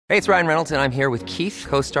Hey, it's Ryan Reynolds, and I'm here with Keith,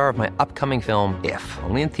 co-star of my upcoming film, If,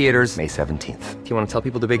 only in theaters May 17th. Do you want to tell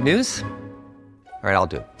people the big news? All right, I'll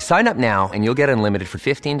do it. Sign up now and you'll get unlimited for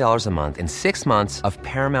 $15 a month and 6 months of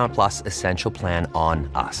Paramount Plus Essential Plan on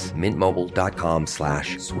us.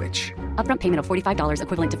 MintMobile.com/switch. Upfront payment of $45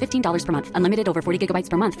 equivalent to $15 per month. Unlimited over 40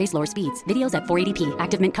 gigabytes per month. Face lower speeds. Videos at 480p.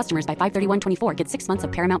 Active Mint customers by 531.24 get 6 months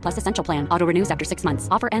of Paramount Plus Essential Plan. Auto renews after 6 months.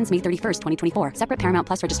 Offer ends May 31st, 2024. Separate Paramount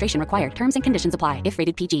Plus registration required. Terms and conditions apply if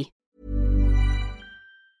rated PG.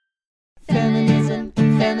 Feminism,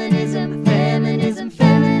 feminism, feminism,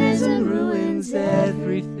 feminism ruins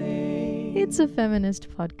everything. It's a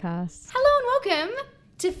feminist podcast. Hello and welcome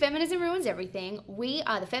to Feminism Ruins Everything. We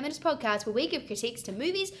are the feminist podcast where we give critiques to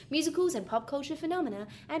movies, musicals, and pop culture phenomena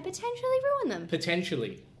and potentially ruin them.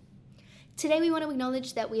 Potentially. Today we want to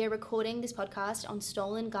acknowledge that we are recording this podcast on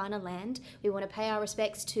stolen Kaurna land. We want to pay our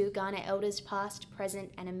respects to Kaurna elders past,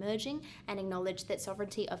 present, and emerging, and acknowledge that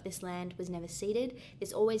sovereignty of this land was never ceded.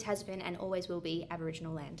 This always has been and always will be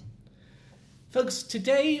Aboriginal land. Folks,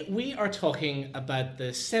 today we are talking about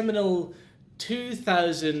the seminal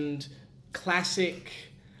 2000 classic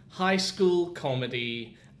high school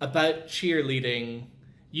comedy about cheerleading.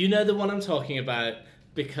 You know the one I'm talking about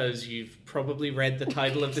because you've probably read the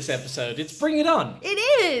title of this episode. It's Bring It On! It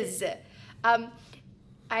is! I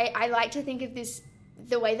like to think of this,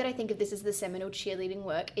 the way that I think of this as the seminal cheerleading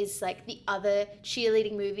work is like the other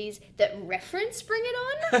cheerleading movies that reference Bring It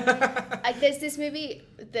On. Like there's this movie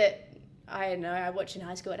that, I don't know, I watched in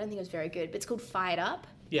high school. I don't think it was very good, but it's called Fired Up.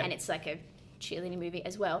 Yeah. And it's like a cheerleading movie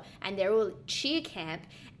as well. And they're all cheer camp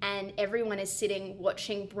and everyone is sitting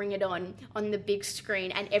watching Bring It On the big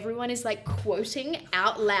screen and everyone is like quoting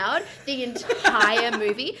out loud the entire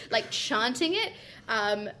movie, like chanting it.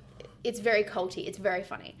 It's very culty. It's very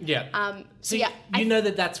funny. Yeah. So yeah, you know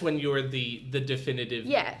that's when you're the definitive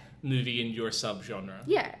Yeah. movie in your subgenre.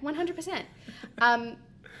 Yeah, 100%.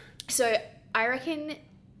 So I reckon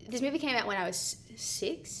this movie came out when I was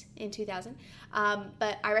 6 in 2000.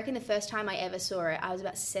 But I reckon the first time I ever saw it, I was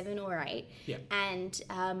about 7 or 8. Yeah. And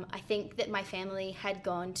I think that my family had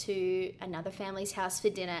gone to another family's house for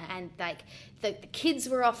dinner and like the kids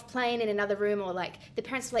were off playing in another room or like the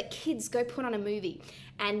parents were like, kids, go put on a movie.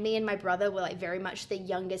 And me and my brother were like very much the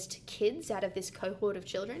youngest kids out of this cohort of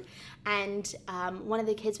children. And one of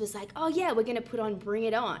the kids was like, oh yeah, we're going to put on Bring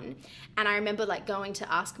It On. And I remember like going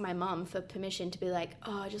to ask my mum for permission to be like,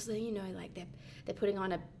 oh, just so you know, like they're putting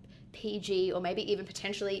on a PG or maybe even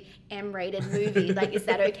potentially M-rated movie. Like, is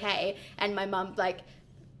that okay? And my mum, like,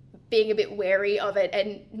 being a bit wary of it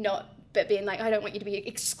and but being like, I don't want you to be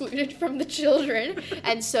excluded from the children.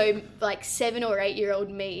 And so, like, 7 or 8-year-old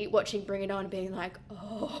me watching Bring It On being like,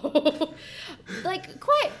 oh. Like,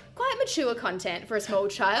 quite mature content for a small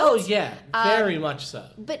child. Oh, yeah. Very much so.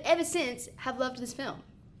 But ever since, have loved this film.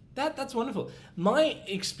 That's wonderful. My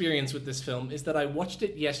experience with this film is that I watched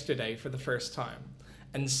it yesterday for the first time.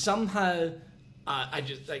 And somehow,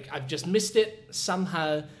 I've just missed it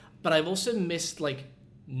somehow, but I've also missed, like,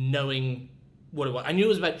 knowing what it was. I knew it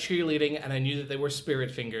was about cheerleading, and I knew that they were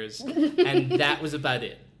spirit fingers, and that was about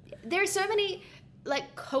it. There are so many,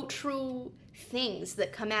 like, cultural things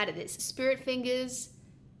that come out of this. Spirit fingers,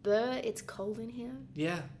 it's cold in here.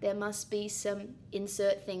 Yeah. There must be some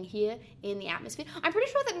insert thing here in the atmosphere. I'm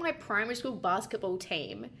pretty sure that my primary school basketball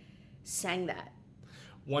team sang that.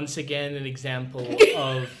 Once again, an example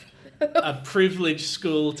of a privileged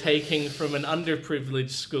school taking from an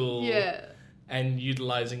underprivileged school and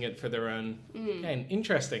utilizing it for their own. And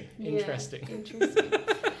interesting.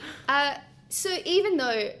 So even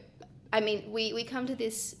though, I mean, we come to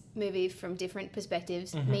this movie from different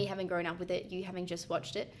perspectives, me having grown up with it, you having just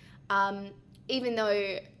watched it, even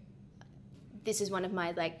though this is one of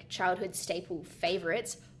my like childhood staple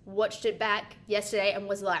favorites, watched it back yesterday and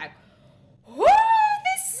was like, whoo!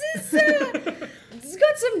 It's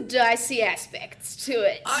got some dicey aspects to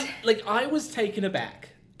it. I was taken aback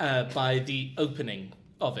by the opening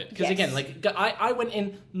of it. Because again, like I went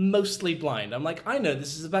in mostly blind. I'm like, I know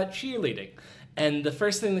this is about cheerleading. And the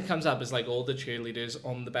first thing that comes up is like all the cheerleaders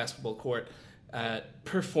on the basketball court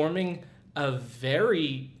performing a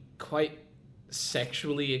very quite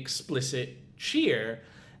sexually explicit cheer,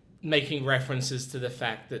 making references to the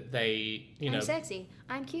fact that they, I'm sexy.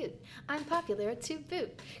 I'm cute. I'm popular to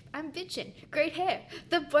boot. I'm bitchin'. Great hair.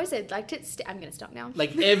 The boys said liked it. I'm going to stop now.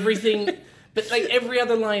 Like everything, but like every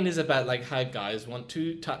other line is about like how guys want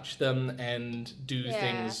to touch them and do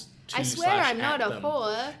things to I swear I'm not a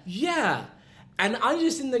whore. Yeah. And I'm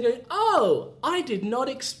just in there going, oh, I did not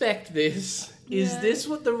expect this. Is this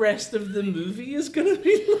what the rest of the movie is going to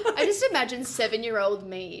be like? I just imagine 7-year-old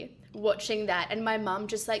me watching that, and my mum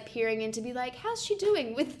just like peering in to be like, how's she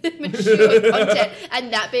doing with the mature content,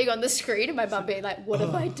 and that being on the screen, and my mum being like, what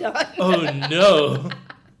have I done? Oh no.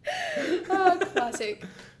 Oh, classic.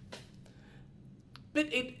 But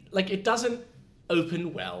it doesn't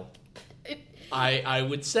open well. I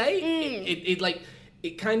would say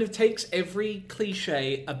it kind of takes every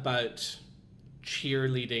cliche about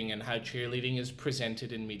cheerleading and how cheerleading is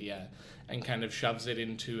presented in media and kind of shoves it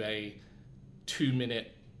into a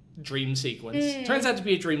 2-minute dream sequence. Turns out to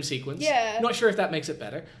be a dream sequence. Yeah. Not sure if that makes it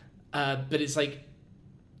better, but it's like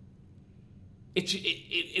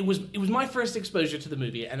it was my first exposure to the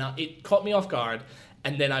movie, and it caught me off guard,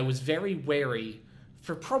 and then I was very wary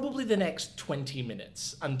for probably the next 20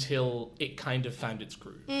 minutes until it kind of found its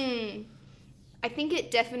groove. I think it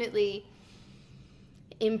definitely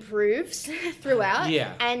improves throughout.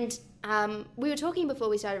 Yeah. And we were talking before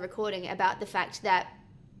we started recording about the fact that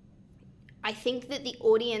I think that the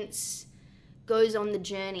audience goes on the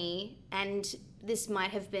journey, and this might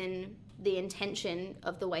have been the intention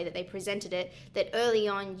of the way that they presented it, that early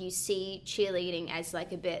on you see cheerleading as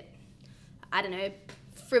like a bit, I don't know,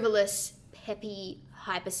 frivolous, peppy,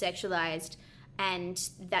 hypersexualized, and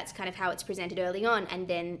that's kind of how it's presented early on, and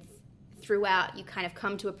then throughout you kind of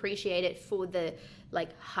come to appreciate it for the like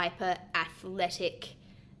hyper athletic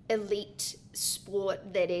elite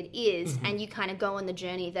sport that it is. And you kind of go on the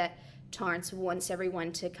journey that Torrance wants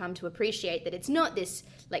everyone to come to appreciate, that it's not this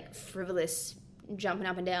like frivolous jumping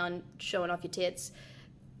up and down showing off your tits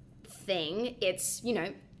thing. It's, you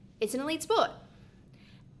know, it's an elite sport.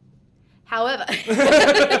 However,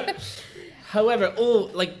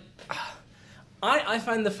 I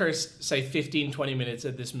find the first, say, 15, 20 minutes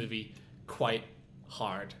of this movie quite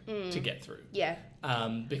hard to get through. Yeah.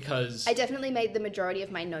 Because I definitely made the majority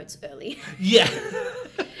of my notes early. Yeah.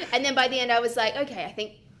 And then by the end I was like, okay, I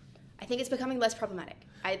think it's becoming less problematic.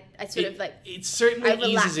 I sort of like... It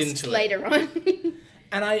certainly eases into it. later on.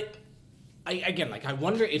 And I again, like, I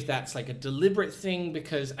wonder if that's like a deliberate thing,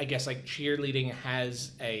 because I guess like cheerleading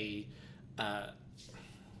has a...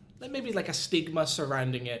 maybe like a stigma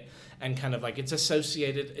surrounding it, and kind of like it's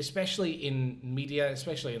associated, especially in media,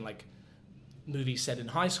 especially in like movies set in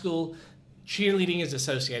high school, cheerleading is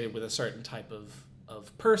associated with a certain type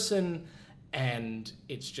of person, and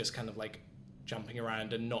it's just kind of like jumping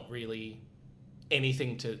around and not really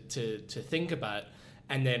anything to think about.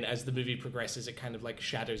 And then as the movie progresses, it kind of like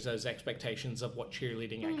shatters those expectations of what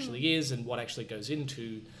cheerleading actually is and what actually goes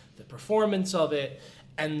into the performance of it.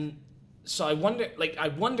 And so I wonder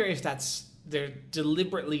if they're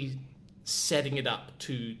deliberately setting it up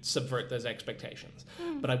to subvert those expectations.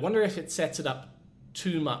 But I wonder if it sets it up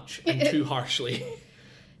too much and too harshly.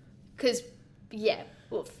 Because, yeah,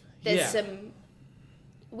 there's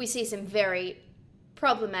we see some very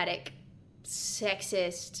problematic,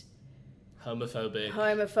 sexist,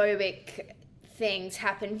 homophobic things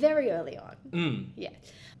happen very early on. Yeah.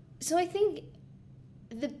 So I think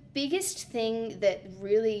the biggest thing that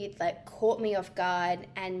really like caught me off guard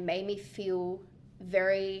and made me feel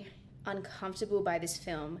very uncomfortable by this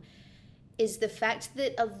film is the fact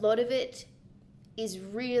that a lot of it is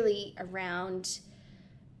really around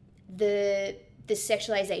the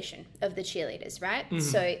sexualization of the cheerleaders, right?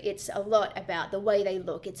 So it's a lot about the way they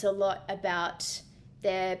look. It's a lot about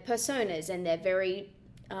their personas and their very,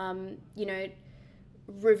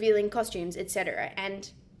 revealing costumes, etc.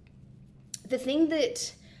 And the thing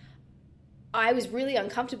that I was really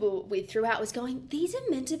uncomfortable with throughout was going, these are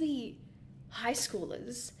meant to be high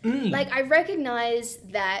schoolers. Like, I recognize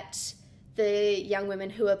that the young women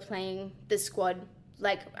who are playing the squad,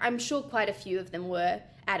 like, I'm sure quite a few of them were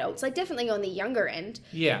adults, like, definitely on the younger end.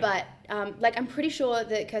 Yeah. But, I'm pretty sure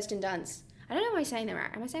that Kirsten Dunst, I don't know if I'm saying that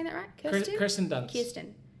right. Am I saying that right? Kirsten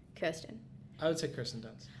Dunst. Kirsten. I would say Kirsten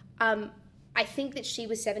Dunst. I think that she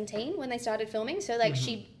was 17 when they started filming, so, like,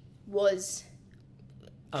 she was...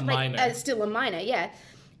 a minor. Still a minor, yeah.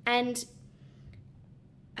 And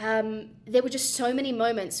there were just so many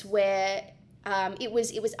moments where it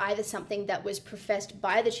was either something that was professed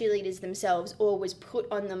by the cheerleaders themselves or was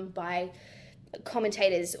put on them by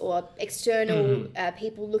commentators or external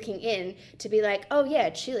people looking in to be like, oh yeah,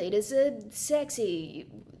 cheerleaders are sexy,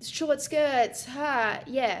 short skirts,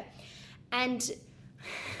 yeah. And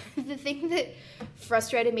the thing that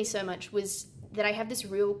frustrated me so much was that I have this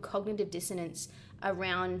real cognitive dissonance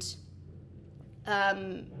around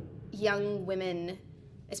young women,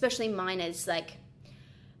 especially minors, like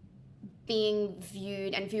being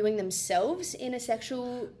viewed and viewing themselves in a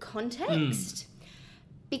sexual context,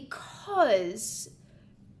 because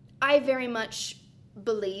I very much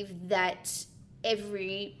believe that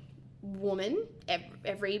every woman,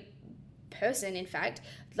 every person, in fact,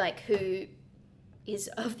 like who is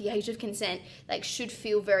of the age of consent, like should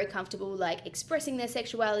feel very comfortable like expressing their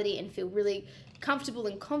sexuality and feel really comfortable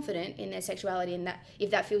and confident in their sexuality, and that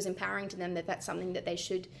if that feels empowering to them, that's something that they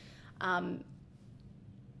should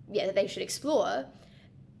that they should explore.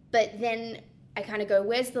 But then I kind of go,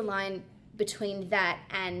 where's the line between that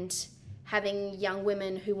and having young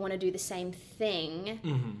women who want to do the same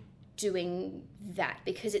thing doing that?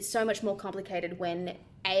 Because it's so much more complicated when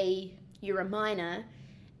A, you're a minor,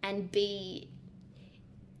 and B,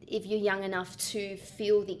 if you're young enough to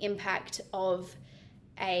feel the impact of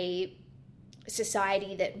a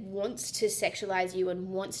society that wants to sexualize you and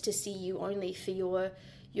wants to see you only for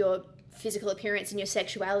your physical appearance and your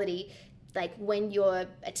sexuality. Like when you're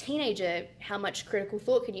a teenager, how much critical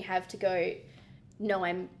thought can you have to go, no,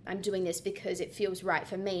 I'm doing this because it feels right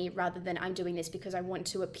for me, rather than I'm doing this because I want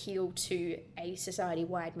to appeal to a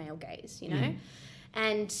society-wide male gaze, you know?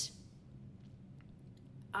 And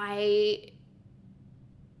I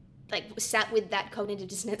sat with that cognitive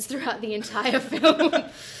dissonance throughout the entire film,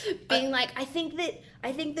 being like, I think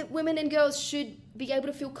that women and girls should be able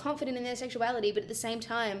to feel confident in their sexuality, but at the same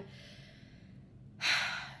time,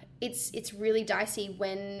 it's really dicey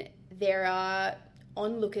when there are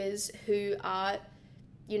onlookers who are,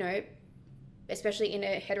 you know, especially in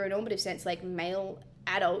a heteronormative sense, like male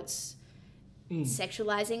adults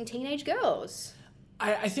sexualizing teenage girls.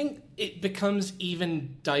 I think it becomes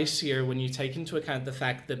even dicier when you take into account the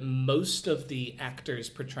fact that most of the actors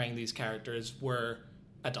portraying these characters were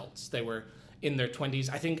adults. They were in their 20s.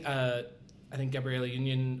 I think Gabriella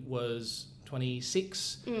Union was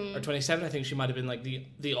 26 or 27. I think she might have been like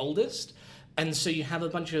the oldest. And so you have a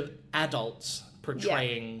bunch of adults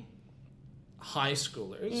portraying high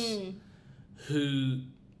schoolers who...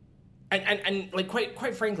 And like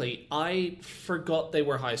quite frankly, I forgot they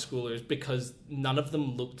were high schoolers because none of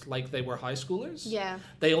them looked like they were high schoolers. Yeah.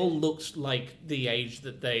 They all looked like the age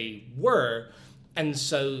that they were. And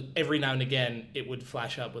so every now and again it would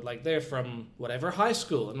flash up with like, they're from whatever high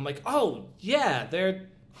school. And I'm like, oh yeah, they're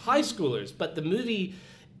high schoolers. But the movie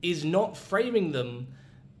is not framing them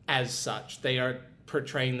as such. They are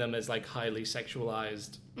portraying them as like highly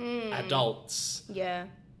sexualized adults. Yeah.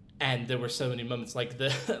 And there were so many moments like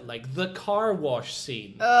the car wash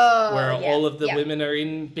scene where all of the women are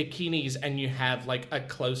in bikinis and you have like a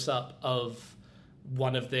close-up of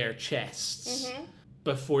one of their chests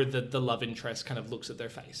before the love interest kind of looks at their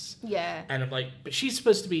face. Yeah. And I'm like, but she's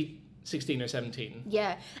supposed to be 16 or 17.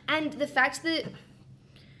 Yeah. And the fact that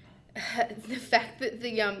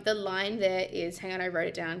the line there is, hang on, I wrote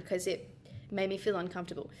it down because it made me feel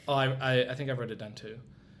uncomfortable. Oh, I think I wrote it down too.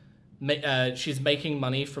 She's making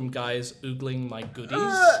money from guys oogling my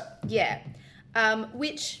goodies. Yeah.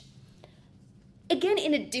 Which, again,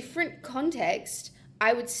 in a different context,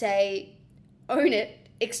 I would say own it,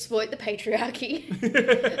 exploit the patriarchy.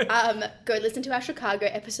 Go listen to our Chicago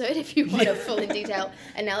episode if you want a full in detail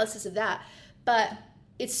analysis of that. But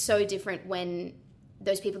it's so different when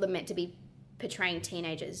those people are meant to be portraying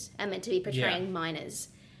teenagers and meant to be portraying minors.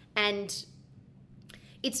 And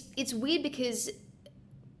it's weird because...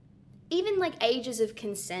 even like ages of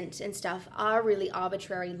consent and stuff are really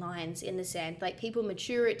arbitrary lines in the sand. Like people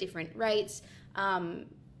mature at different rates,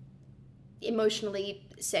 emotionally,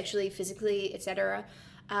 sexually, physically, etc.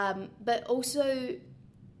 But also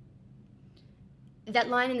that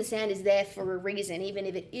line in the sand is there for a reason, even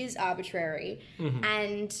if it is arbitrary.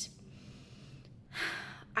 And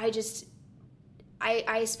I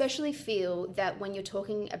especially feel that when you're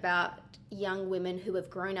talking about young women who have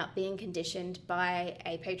grown up being conditioned by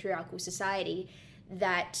a patriarchal society,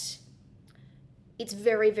 that it's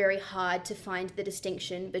very, very hard to find the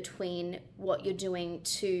distinction between what you're doing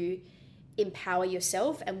to empower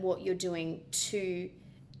yourself and what you're doing to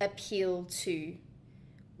appeal to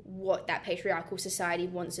what that patriarchal society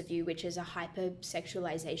wants of you, which is a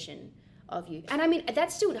hypersexualization of you. And I mean,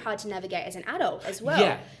 that's still hard to navigate as an adult as well.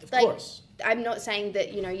 Yeah, of course. I'm not saying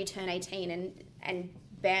that, you know, you turn 18 and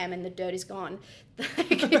bam, and the dirt is gone.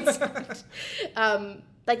 Like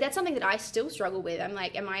that's something that I still struggle with. I'm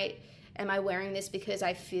like, am I wearing this because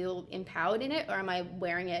I feel empowered in it, or am I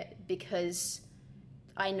wearing it because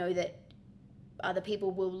I know that other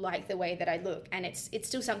people will like the way that I look? And it's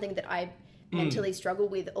still something that I mentally struggle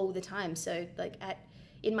with all the time. So like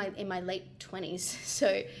in my late 20s.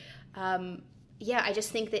 So I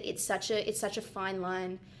just think that it's such a fine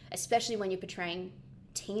line, especially when you're portraying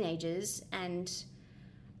teenagers. And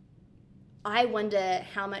I wonder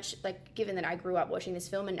how much, like, given that I grew up watching this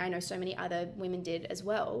film, and I know so many other women did as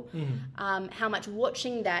well, how much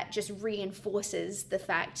watching that just reinforces the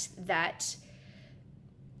fact that,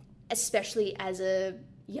 especially as a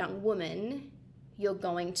young woman, you're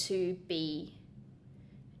going to be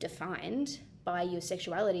defined by your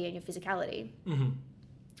sexuality and your physicality. Mm-hmm.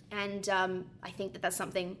 And I think that that's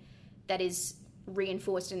something that is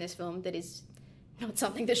reinforced in this film that is not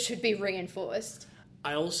something that should be reinforced.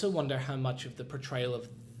 I also wonder how much of the portrayal of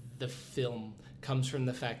the film comes from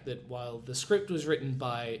the fact that while the script was written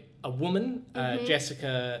by a woman,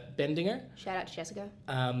 Jessica Bendinger, Shout out to Jessica.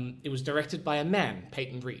 it was directed by a man,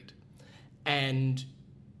 Peyton Reed. And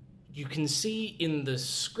you can see in the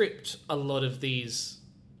script a lot of these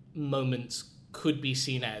moments could be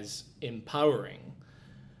seen as empowering,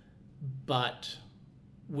 but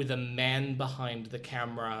with a man behind the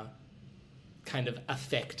camera kind of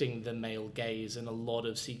affecting the male gaze in a lot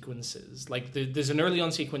of sequences. Like there's an early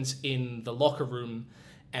on sequence in the locker room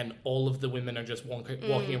and all of the women are just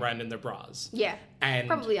walking around in their bras. Yeah, and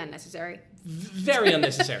probably unnecessary. Very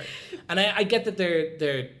unnecessary. And I get that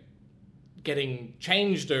they're getting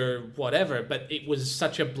changed or whatever, but it was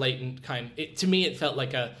such a blatant to me it felt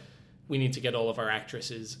like we need to get all of our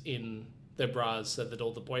actresses in their bras so that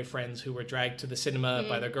all the boyfriends who were dragged to the cinema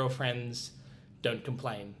by their girlfriends don't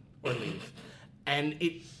complain or leave. And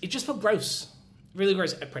it just felt gross. Really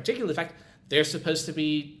gross. Particularly the fact they're supposed to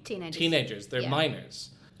be teenagers. They're minors.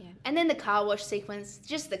 Yeah. And then the car wash sequence.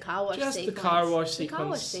 Just the car wash sequence. The car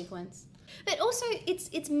wash sequence. But also,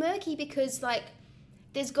 it's murky because, like,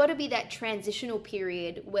 there's got to be that transitional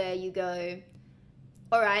period where you go,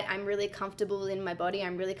 all right, I'm really comfortable in my body,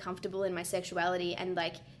 I'm really comfortable in my sexuality, and,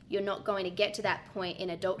 like, you're not going to get to that point in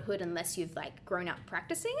adulthood unless you've, like, grown up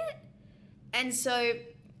practicing it. And so,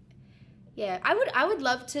 yeah, I would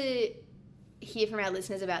love to hear from our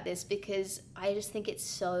listeners about this because I just think it's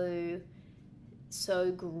such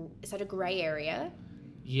a grey area.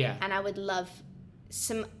 Yeah. And I would love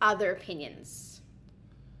some other opinions.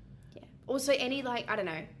 Yeah. Also, any, like, I don't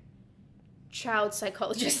know, child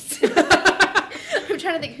psychologists. I'm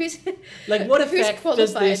trying to think who's like what effect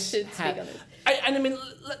does this have? I mean,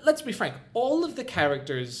 let's be frank. All of the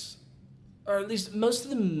characters, or at least most of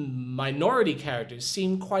the minority characters,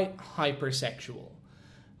 seem quite hypersexual.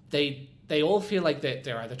 They all feel like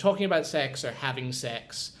they're either talking about sex or having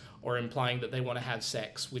sex or implying that they want to have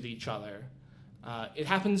sex with each other. It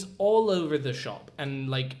happens all over the shop. And,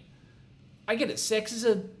 like, I get it. Sex is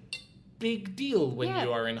a big deal when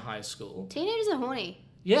you are in high school. Teenagers are horny.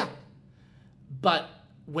 Yeah. But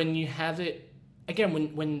when you have it...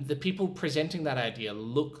 Again, when the people presenting that idea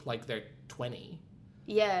look like they're 20...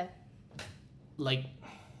 Yeah. Like...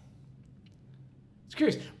 It's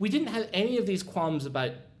curious. We didn't have any of these qualms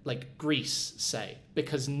about, like, Grease, say,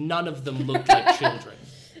 because none of them looked like children.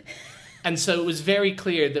 And so it was very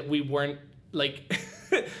clear that we weren't, like,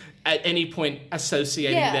 at any point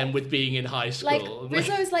associating them with being in high school. Like,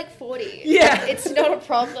 Rizzo's like 40. Yeah. It's not a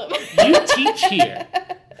problem. You teach here.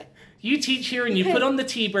 You teach here and you put on the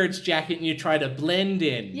T-Birds jacket and you try to blend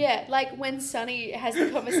in. Yeah, like when Sonny has the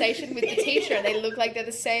conversation with the teacher and they look like they're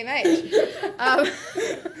the same age.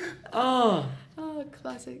 Oh,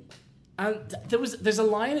 classic. There's a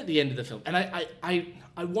line at the end of the film, and I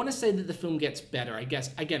want to say that the film gets better. I guess,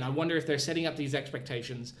 again, I wonder if they're setting up these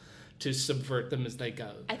expectations to subvert them as they go.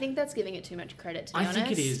 I think that's giving it too much credit, to be honest.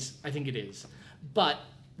 I think it is. But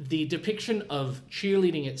the depiction of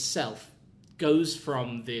cheerleading itself goes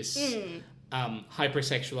from this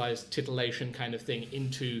hypersexualized titillation kind of thing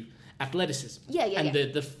into athleticism. And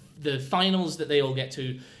the finals that they all get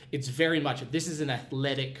to, it's very much, this is an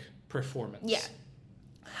athletic performance. Yeah.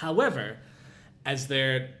 However, as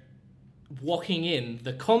they're walking in,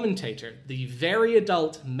 the commentator, the very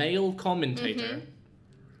adult male commentator,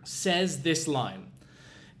 says this line: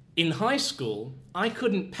 "In high school, I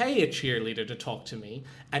couldn't pay a cheerleader to talk to me,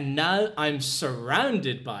 and now I'm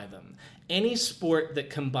surrounded by them. Any sport that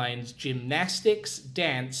combines gymnastics,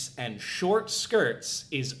 dance, and short skirts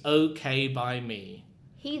is okay by me."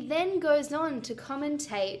 He then goes on to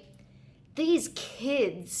commentate, "These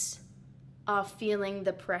kids are feeling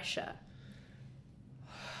the pressure,"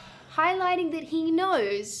 highlighting that he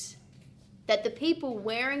knows that the people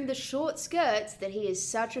wearing the short skirts that he is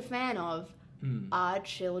such a fan of are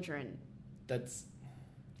children. I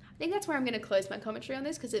think that's where I'm going to close my commentary on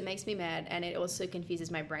this because it makes me mad and it also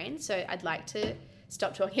confuses my brain. So I'd like to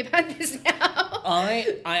stop talking about this now.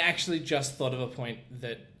 I actually just thought of a point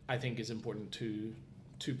that I think is important to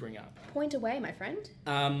bring up. Point away, my friend.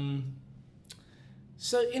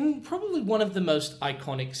 So in probably one of the most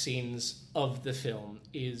iconic scenes of the film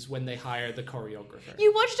is when they hire the choreographer.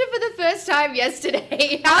 You watched it for the first time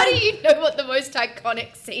yesterday. How do you know what the most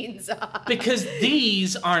iconic scenes are? Because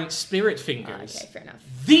these aren't spirit fingers. Oh, okay, fair enough.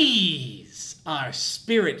 These are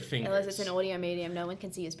spirit fingers. Unless it's an audio medium, no one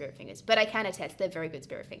can see your spirit fingers. But I can attest, they're very good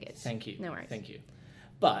spirit fingers. Thank you. No worries. Thank you.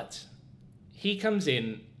 But he comes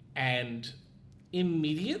in and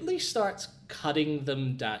immediately starts cutting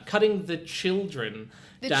them down, cutting the children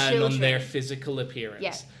down on their physical appearance.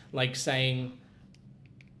 Yeah. Like saying,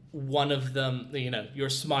 one of them, your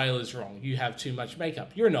smile is wrong. You have too much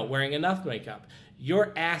makeup. You're not wearing enough makeup.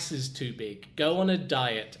 Your ass is too big. Go on a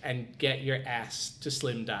diet and get your ass to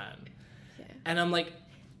slim down. Yeah. And I'm like,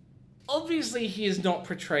 obviously he is not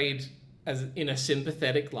portrayed as in a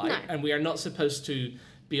sympathetic light, and we are not supposed to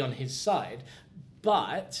be on his side.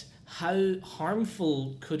 But how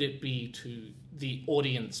harmful could it be to the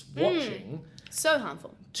audience watching? So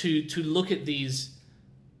harmful. To look at these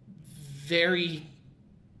very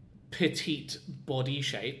petite body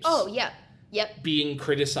shapes. Oh, yeah. Yep. Being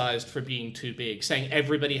criticized for being too big, saying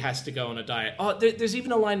everybody has to go on a diet. Oh, there's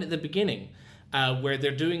even a line at the beginning where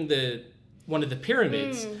they're doing one of the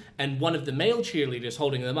pyramids, and one of the male cheerleaders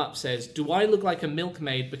holding them up says, "Do I look like a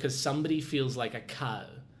milkmaid because somebody feels like a cow?"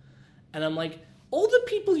 And I'm like, all the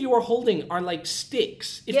people you are holding are like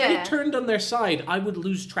sticks. If they turned on their side, I would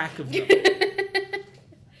lose track of them.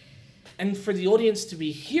 And for the audience to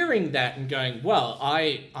be hearing that and going, well,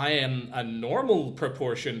 I am a normal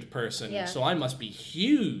proportioned person, so I must be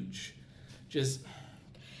huge. Just...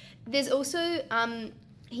 There's also,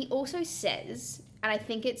 he also says, and I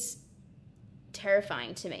think it's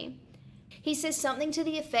terrifying to me, he says something to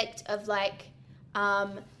the effect of like,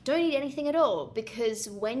 don't eat anything at all, because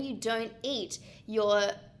when you don't eat,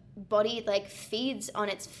 your body like feeds on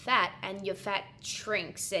its fat and your fat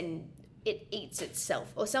shrinks and it eats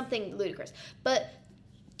itself, or something ludicrous. But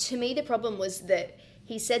to me, the problem was that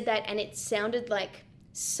he said that and it sounded like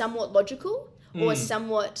somewhat logical or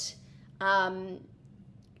somewhat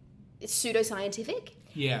pseudoscientific.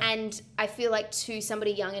 Yeah. And I feel like to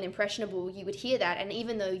somebody young and impressionable, you would hear that, and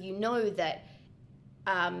even though you know that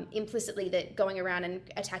implicitly that going around and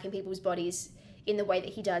attacking people's bodies in the way that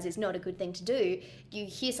he does is not a good thing to do, you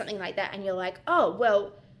hear something like that and you're like, oh,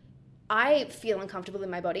 well, I feel uncomfortable in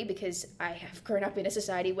my body because I have grown up in a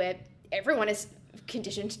society where everyone is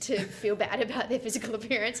conditioned to feel bad about their physical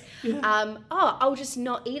appearance. Yeah. I'll just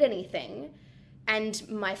not eat anything and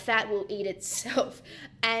my fat will eat itself.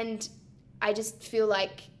 And I just feel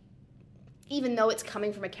like even though it's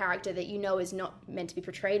coming from a character that you know is not meant to be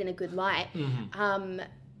portrayed in a good light,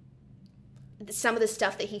 some of the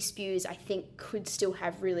stuff that he spews, I think, could still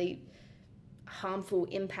have really harmful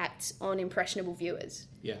impacts on impressionable viewers.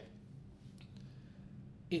 Yeah.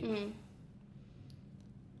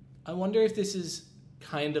 I wonder if this is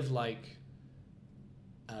kind of like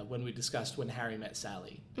when we discussed When Harry Met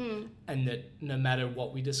Sally, and that no matter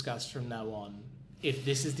what we discuss from now on, if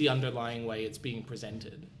this is the underlying way it's being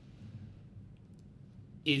presented,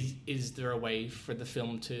 is there a way for the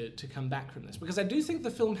film to come back from this? Because I do think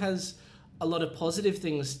the film has a lot of positive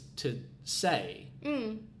things to say.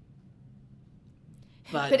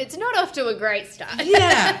 But it's not off to a great start.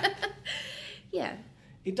 Yeah. Yeah.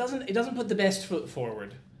 It doesn't put the best foot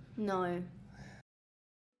forward. No.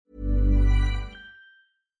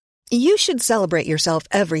 You should celebrate yourself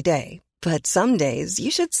every day, but some days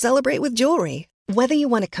you should celebrate with jewelry. Whether you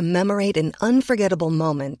want to commemorate an unforgettable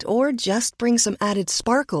moment or just bring some added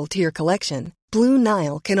sparkle to your collection, Blue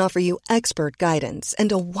Nile can offer you expert guidance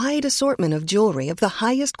and a wide assortment of jewelry of the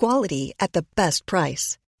highest quality at the best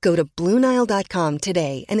price. Go to BlueNile.com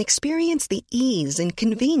today and experience the ease and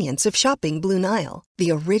convenience of shopping Blue Nile,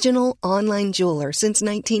 the original online jeweler since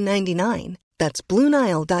 1999. That's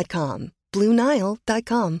BlueNile.com.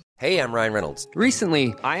 BlueNile.com. Hey, I'm Ryan Reynolds.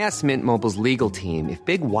 Recently, I asked Mint Mobile's legal team if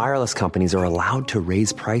big wireless companies are allowed to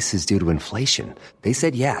raise prices due to inflation. They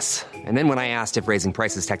said yes. And then when I asked if raising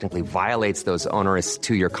prices technically violates those onerous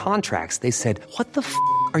 2-year contracts, they said, "What the f***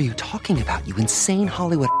 are you talking about, you insane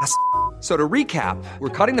Hollywood ass?" So to recap, we're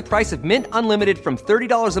cutting the price of Mint Unlimited from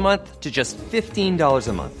 $30 a month to just $15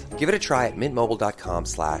 a month. Give it a try at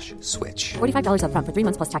mintmobile.com/switch. $45 up front for 3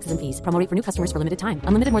 months plus taxes and fees. Promo rate for new customers for limited time.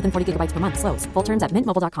 Unlimited more than 40 gigabytes per month. Slows full terms at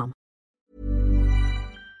mintmobile.com.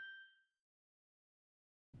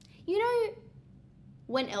 You know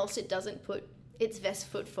when else it doesn't put its best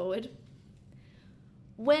foot forward?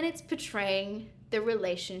 When it's portraying the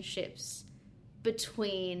relationships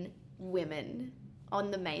between women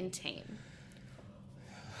on the main team.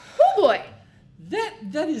 Oh boy!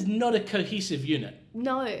 That is not a cohesive unit.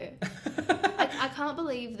 No. I can't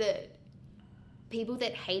believe that people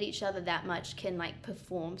that hate each other that much can like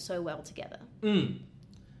perform so well together.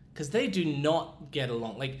 Because they do not get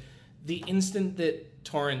along. Like, the instant that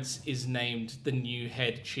Torrance is named the new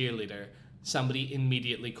head cheerleader, somebody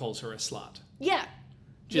immediately calls her a slut. Yeah.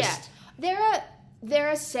 Just There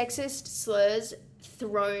are sexist slurs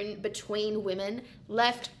thrown between women,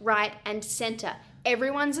 left, right, and center.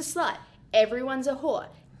 Everyone's a slut. Everyone's a whore.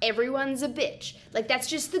 Everyone's a bitch. Like, that's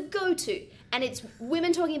just the go-to. And it's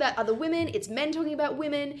women talking about other women. It's men talking about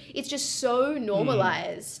women. It's just so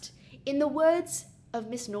normalized. In the words of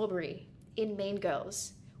Miss Norbury in Mean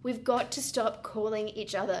Girls, we've got to stop calling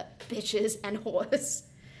each other bitches and whores.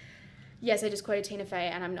 Yes, I just quoted Tina Fey,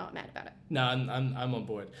 and I'm not mad about it. No, I'm on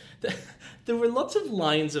board. There were lots of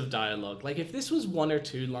lines of dialogue. Like, if this was 1 or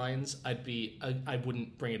 2 lines, I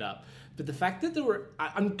wouldn't bring it up. But the fact that there were,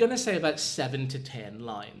 I'm gonna say about 7 to 10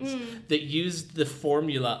 lines that used the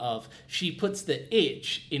formula of she puts the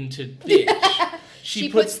itch into bitch,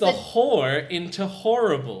 she puts the whore into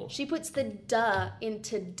horrible. She puts the duh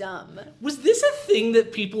into dumb. Was this a thing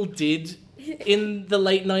that people did in the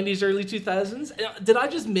late 90s, early 2000s? Did I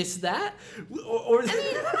just miss that? Or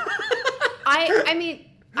I mean,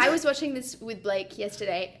 I was watching this with Blake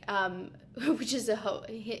yesterday, which is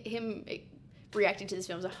him reacting to this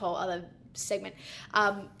film is a whole other segment.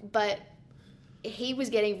 But he was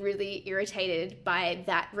getting really irritated by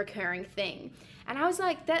that recurring thing. And I was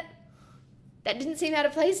like, that didn't seem out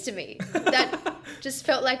of place to me. That just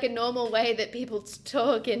felt like a normal way that people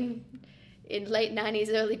talk in late 90s,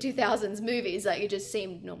 early 2000s movies. Like, it just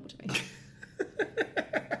seemed normal to me.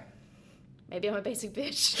 Maybe I'm a basic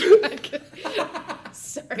bitch.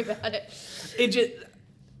 Sorry about it. It just...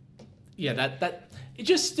 Yeah, that... It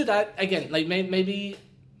just stood out again. Like, maybe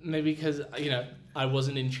because, you know, I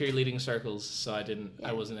wasn't in cheerleading circles, so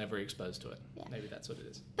I wasn't ever exposed to it. Yeah. Maybe that's what it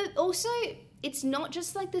is. But also, it's not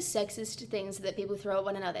just like the sexist things that people throw at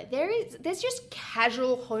one another. There's just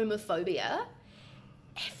casual homophobia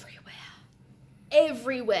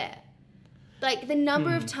everywhere. Like, the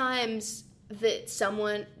number of times that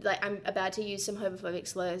someone, like, I'm about to use some homophobic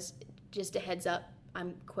slurs, just a heads up,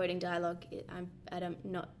 I'm quoting dialogue, I'm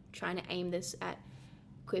not trying to aim this at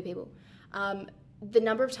queer people. The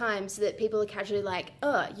number of times that people are casually like,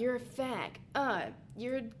 oh, you're a fag,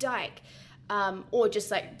 you're a dyke, or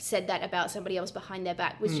just like said that about somebody else behind their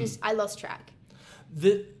back was just, I lost track.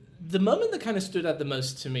 The moment that kind of stood out the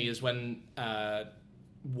most to me is when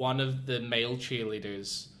one of the male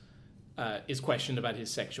cheerleaders is questioned about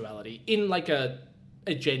his sexuality in like a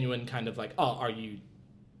genuine kind of like, oh, are you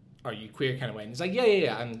queer kind of way? And he's like,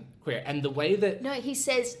 yeah, I'm queer. And the way that... No, he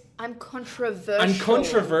says, I'm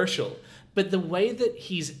controversial. But the way that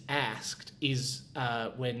he's asked is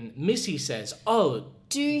when Missy says, oh...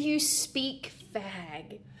 Do you speak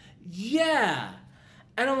fag? Yeah.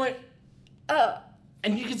 And I'm like, oh.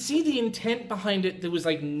 And you could see the intent behind it. There was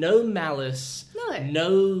like no malice.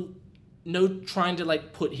 No trying to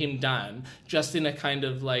like put him down. Just in a kind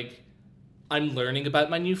of like, I'm learning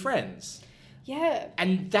about my new friends. Yeah.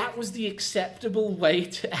 And that was the acceptable way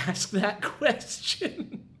to ask that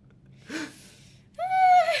question.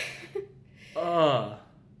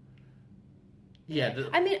 Yeah.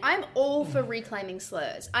 I mean, I'm all for reclaiming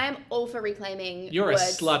slurs. I am all for reclaiming You're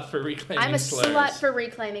words. A slut for reclaiming slurs. I'm a slut for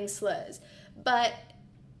reclaiming slurs. But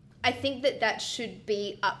I think that should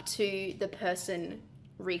be up to the person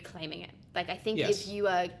reclaiming it. Like, I think if you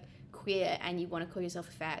are queer and you want to call yourself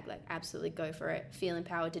a fag, like, absolutely go for it. Feel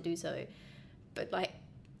empowered to do so. But, like,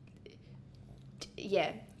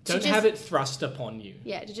 yeah. Don't have it thrust upon you.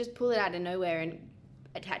 Yeah, to just pull it out of nowhere and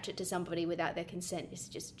attach it to somebody without their consent is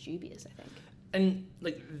just dubious, I think. And,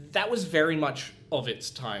 like, that was very much of its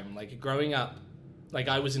time. Like, growing up, like,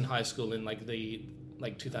 I was in high school in, like,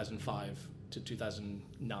 2005 to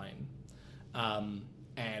 2009.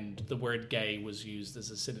 And the word gay was used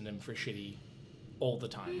as a synonym for shitty all the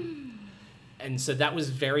time. And so that was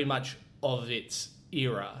very much of its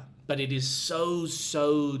era. But it is so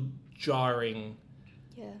jarring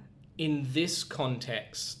in this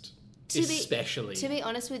context, especially. To be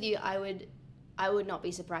honest with you, I would not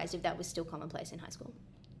be surprised if that was still commonplace in high school.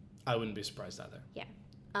 I wouldn't be surprised either. Yeah.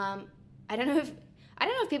 I don't know if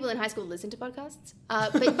people in high school listen to podcasts,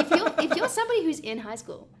 but if you're somebody who's in high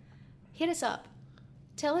school, hit us up.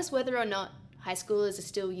 Tell us whether or not high schoolers are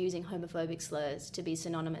still using homophobic slurs to be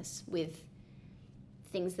synonymous with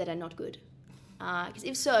things that are not good. Because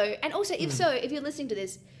if so, and also if so, if you're listening to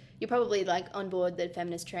this, you're probably like on board the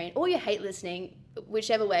feminist train, or you hate listening.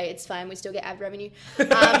 Whichever way, it's fine. We still get ad revenue.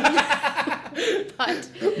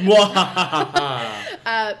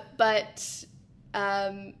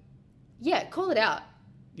 Yeah, call it out.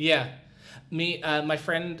 Yeah. Me, my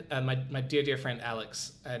friend, my dear friend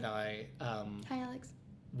Alex and I... Hi, Alex.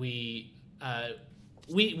 We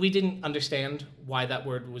didn't understand why that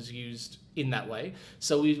word was used in that way.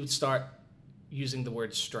 So we would start using the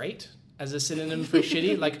word straight as a synonym for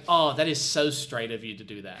shitty. Like, oh, that is so straight of you to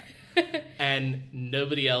do that. And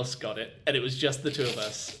nobody else got it. And it was just the two of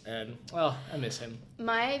us. And, well, I miss him.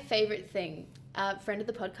 My favourite thing, a friend of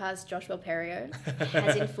the podcast, Josh Valperio,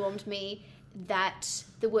 has informed me that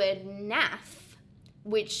the word naff,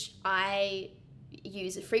 which I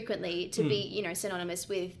use frequently to be, you know, synonymous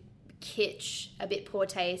with kitsch, a bit poor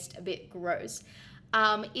taste, a bit gross,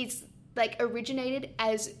 is like originated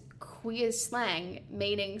as queer slang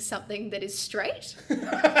meaning something that is straight. And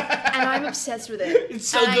I'm obsessed with it. It's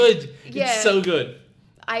so good. It's so good.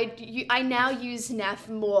 I now use naff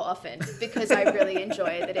more often because I really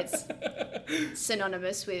enjoy that it's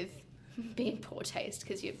synonymous with being poor taste,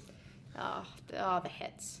 because you, the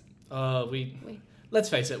hits. Let's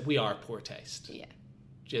face it, we are poor taste. Yeah.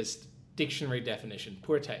 Just dictionary definition,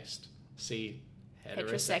 poor taste. See,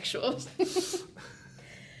 heterosexual.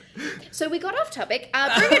 So we got off topic.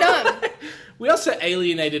 Bring it on. We also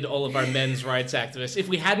alienated all of our men's rights activists. If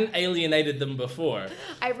we hadn't alienated them before.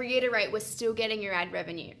 I reiterate, we're still getting your ad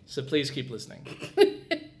revenue. So please keep listening.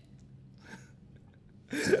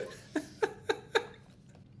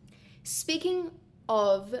 Speaking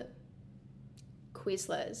of queer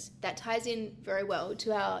slurs, that ties in very well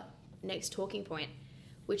to our next talking point,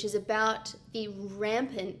 which is about the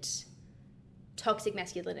rampant toxic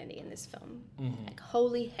masculinity in this film. Like,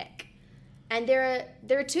 holy heck. And there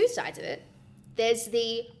are two sides of it. There's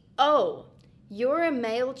the, oh, you're a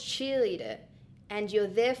male cheerleader and you're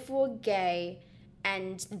therefore gay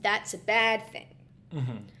and that's a bad thing.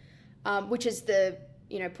 Which is the,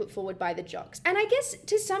 you know, put forward by the jocks. And I guess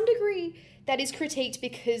to some degree that is critiqued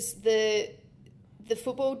because the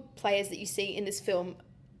football players that you see in this film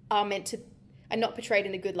are not portrayed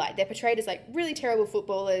in a good light. They're portrayed as like really terrible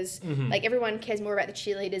footballers. Like, everyone cares more about the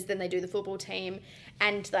cheerleaders than they do the football team.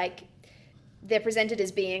 And like, they're presented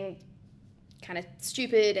as being kind of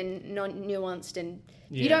stupid and non-nuanced, and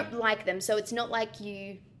you don't like them. So it's not like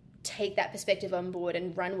you take that perspective on board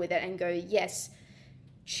and run with it and go, yes,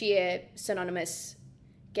 cheer, synonymous,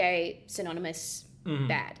 gay, synonymous,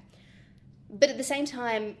 bad. But at the same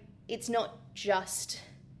time, it's not just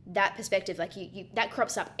that perspective. Like, you that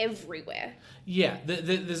crops up everywhere. Yeah,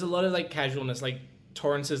 there's a lot of like casualness. Like,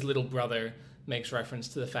 Torrance's little brother makes reference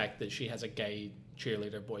to the fact that she has a gay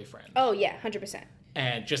cheerleader boyfriend. Oh yeah, 100%.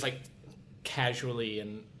 And just like casually,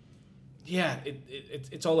 and yeah,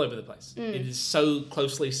 it's all over the place. It is so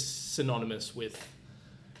closely synonymous with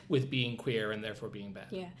being queer and therefore being bad.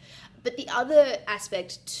 Yeah, but the other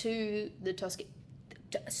aspect to the toxic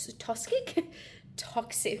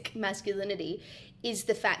masculinity is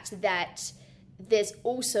the fact that there's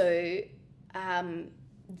also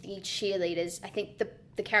the cheerleaders. I think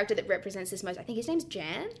the character that represents this most, I think his name's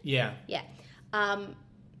Jan. Yeah. Yeah.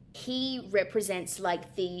 He represents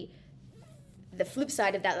like the flip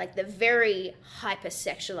side of that, like the very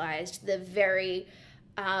hypersexualized, the very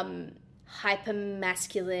hyper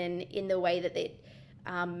masculine in the way that it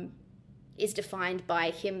is defined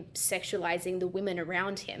by him sexualizing the women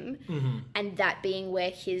around him, and that being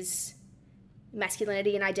where his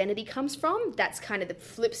masculinity and identity comes from. That's kind of the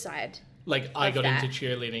flip side. Like, I got into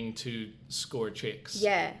cheerleading to score chicks.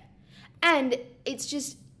 Yeah. And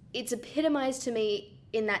it's epitomized to me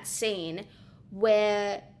in that scene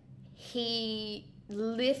where he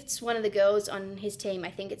lifts one of the girls on his team.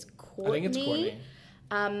 I think it's Courtney.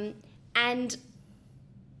 And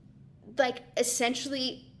like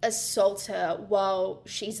essentially assaults her while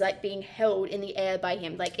she's like being held in the air by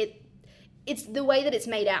him. Like, it's the way that it's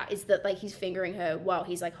made out is that like he's fingering her while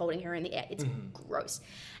he's like holding her in the air. It's gross.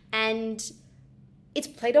 And it's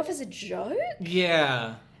played off as a joke.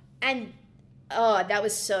 Yeah. And oh, that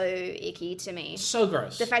was so icky to me. So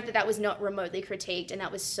gross. The fact that was not remotely critiqued and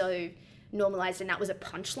that was so normalized and that was a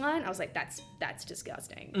punchline, I was like, that's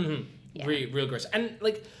disgusting. Yeah. Real gross. And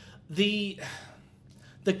like the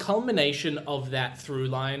culmination of that through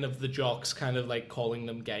line of the jocks kind of like calling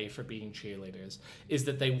them gay for being cheerleaders is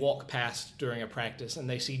that they walk past during a practice and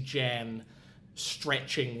they see Jan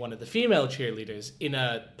stretching one of the female cheerleaders in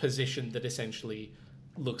a position that essentially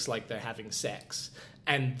looks like they're having sex.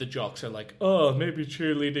 And the jocks are like, oh, maybe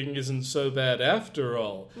cheerleading isn't so bad after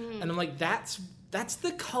all. And I'm like, that's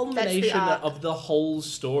the culmination of the whole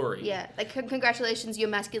story. Yeah, like, congratulations, your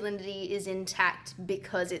masculinity is intact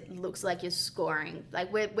because it looks like you're scoring.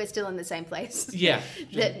 Like, we're still in the same place. Yeah,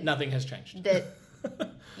 nothing has changed. That,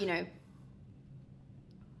 you know,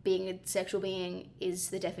 being a sexual being is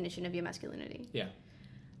the definition of your masculinity. Yeah.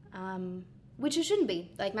 Which it shouldn't be.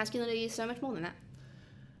 Like, masculinity is so much more than that.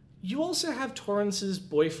 You also have Torrance's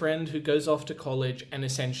boyfriend who goes off to college and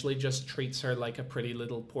essentially just treats her like a pretty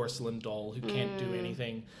little porcelain doll who can't do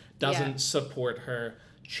anything, doesn't support her,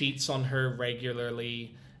 cheats on her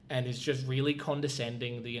regularly, and is just really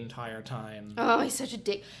condescending the entire time. Oh, he's such a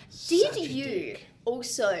dick. Did you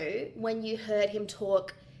also, when you heard him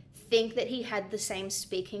talk, think that he had the same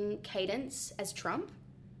speaking cadence as Trump?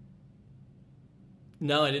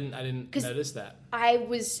 No, I didn't notice that. I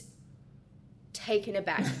was taken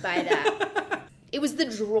aback by that. It was the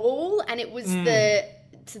drawl, and it was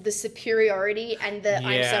the superiority and the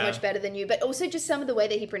I'm so much better than you, but also just some of the way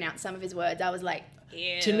that he pronounced some of his words. I was like,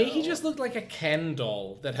 ew. To me, he just looked like a Ken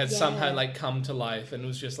doll that had somehow like come to life and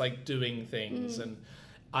was just like doing things. And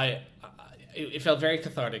it felt very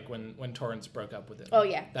cathartic when Torrance broke up with him. Oh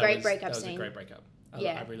yeah, That breakup was scene. a great breakup.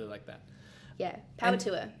 I really like that. Yeah, power to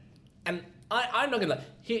her. And I'm not gonna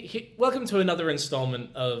lie. Welcome to another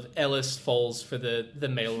installment of Ellis falls for the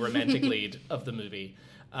male romantic lead of the movie,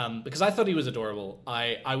 because I thought he was adorable.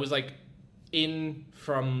 I was like in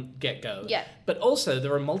from get-go. Yeah. But also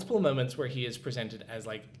there are multiple moments where he is presented as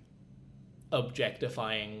like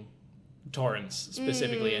objectifying Torrance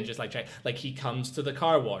specifically, and just like he comes to the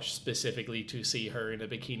car wash specifically to see her in a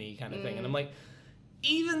bikini kind of thing, and I'm like,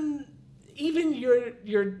 even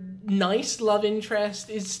your nice love interest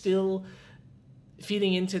is still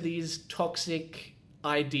feeding into these toxic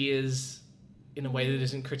ideas in a way that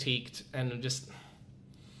isn't critiqued, and I'm just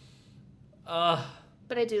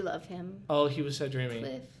But I do love him. oh, he was so dreamy.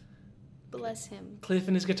 Cliff. Bless him. Cliff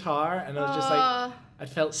and his guitar, and I was just like, I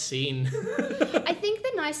felt seen. I think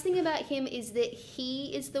the nice thing about him is that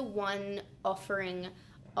he is the one offering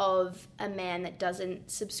of a man that doesn't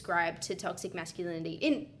subscribe to toxic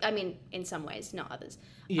masculinity. In some ways, not others.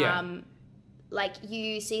 Yeah. Like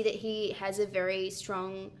you see that he has a very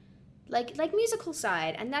strong like musical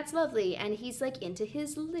side, and that's lovely, and he's like into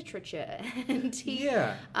his literature, and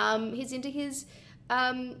he's into his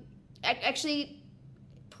actually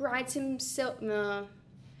prides himself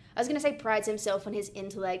I was going to say prides himself on his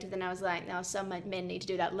intellect, but then I was like, no, some men need to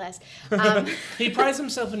do that less. He prides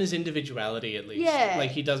himself on his individuality, at least. Yeah.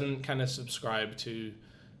 Like, he doesn't kind of subscribe to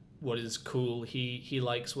what is cool. He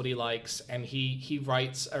likes what he likes, and he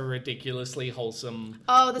writes a ridiculously wholesome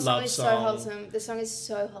Oh, the song love is so wholesome. The song is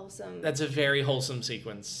so wholesome. That's a very wholesome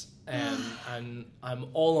sequence, and I'm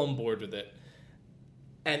all on board with it.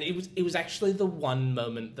 And it was actually the one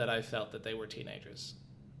moment that I felt that they were teenagers.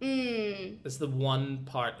 It's the one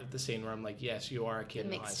part of the scene where I'm like, yes, you are a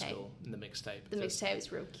kid in high school. In the mixtape. The mixtape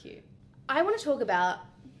is real cute. I want to talk about...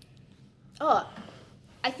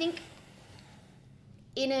 I think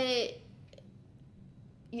in a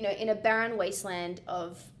barren wasteland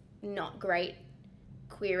of not great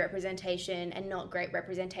queer representation and not great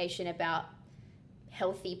representation about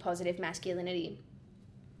healthy, positive masculinity,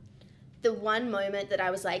 the one moment that I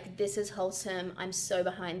was like, this is wholesome, I'm so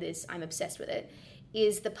behind this, I'm obsessed with it,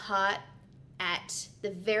 is the part at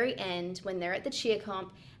the very end when they're at the cheer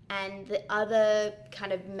comp and the other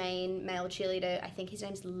kind of main male cheerleader, I think his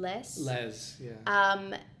name's Les,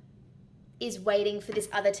 is waiting for this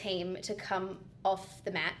other team to come off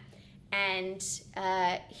the mat, and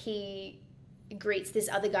he greets this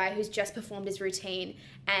other guy who's just performed his routine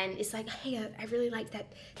and is like, hey, I really like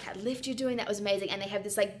that lift you're doing, that was amazing. And they have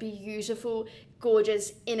this like beautiful,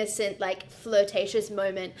 gorgeous, innocent, like flirtatious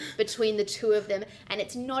moment between the two of them, and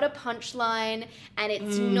it's not a punchline, and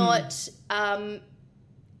it's not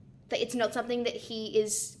something that he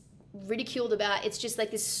is ridiculed about. It's just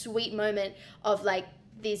like this sweet moment of like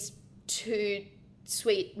these two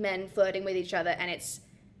sweet men flirting with each other, and it's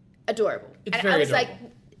adorable. It's and very I was adorable. like,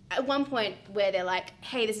 at one point where they're like,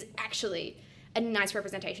 hey, this is actually a nice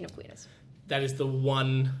representation of queerness. That is the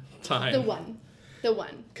one time. The one.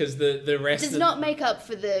 Because the rest does not make up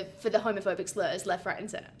for the homophobic slurs left, right,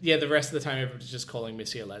 and center. Yeah, the rest of the time everybody's just calling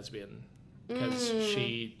Missy a lesbian because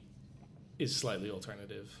she is slightly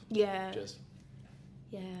alternative. Yeah.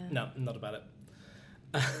 No, not about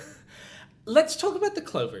it. Let's talk about the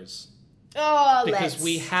Clovers. Oh, because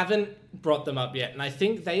we haven't brought them up yet, and I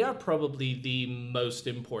think they are probably the most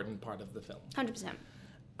important part of the film. 100%.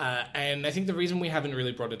 And I think the reason we haven't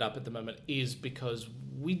really brought it up at the moment is because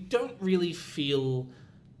we don't really feel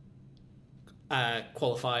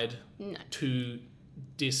qualified to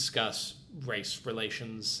discuss race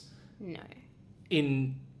relations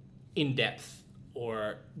in depth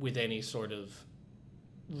or with any sort of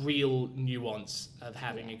real nuance of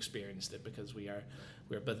having experienced it, because we're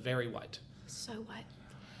both very white. So white.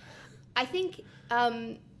 I think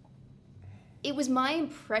it was my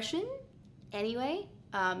impression, anyway,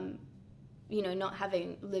 not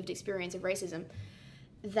having lived experience of racism,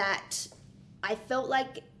 that I felt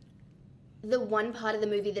like the one part of the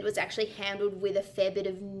movie that was actually handled with a fair bit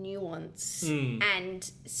of nuance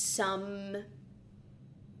and some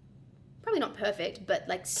probably not perfect, but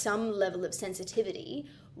like some level of sensitivity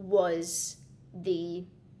was the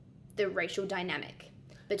racial dynamic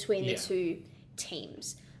between the two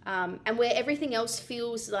teams. And where everything else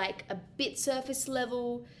feels like a bit surface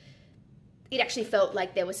level, it actually felt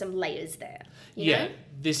like there were some layers there. You know?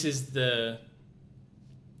 This is this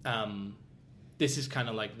is kind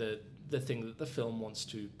of like the thing that the film wants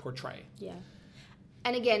to portray. Yeah.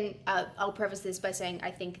 And again, I'll preface this by saying I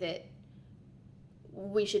think that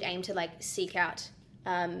we should aim to like seek out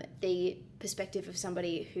the perspective of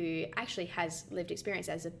somebody who actually has lived experience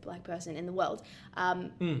as a black person in the world.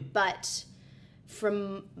 But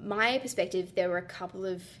from my perspective, there were a couple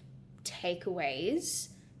of takeaways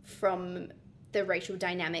from the racial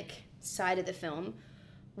dynamic side of the film.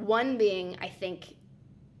 One being, I think,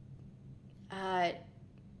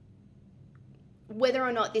 whether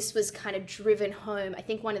or not this was kind of driven home, I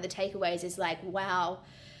think one of the takeaways is like, wow,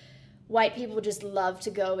 white people just love to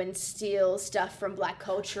go and steal stuff from black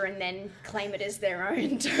culture and then claim it as their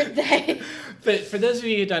own, don't they? But for those of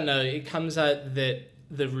you who don't know, it comes out that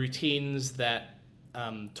the routines that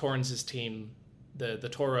Torrance's team, the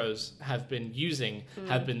Toros, have been using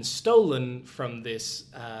have been stolen from this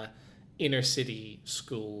inner city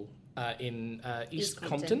school in East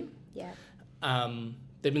Compton. Yeah.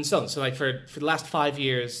 They've been stolen. So like for the last 5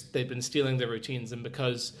 years, they've been stealing their routines, and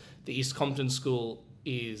because the East Compton school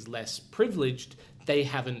is less privileged, they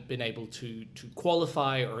haven't been able to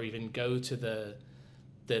qualify or even go to the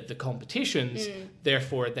competitions.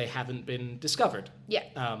 Therefore, they haven't been discovered. Yeah.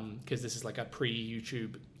 Because this is like a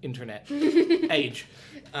pre-YouTube internet age.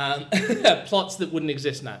 Plots that wouldn't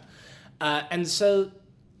exist now. And so,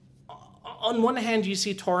 on one hand, you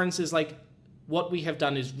see Torrance is like, what we have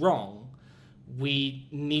done is wrong. We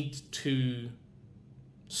need to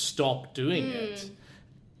stop doing it.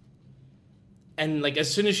 And like as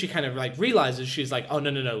soon as she kind of like realizes, she's like, oh no,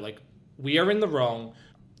 like we are in the wrong.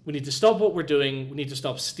 We need to stop what we're doing. We need to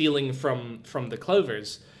stop stealing from the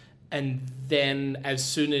Clovers. And then as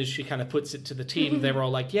soon as she kind of puts it to the team, they were all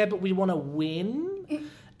like, yeah, but we want to win.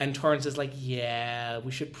 And Torrance is like, yeah,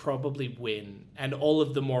 we should probably win. And all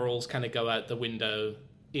of the morals kind of go out the window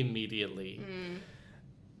immediately.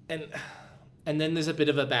 And then there's a bit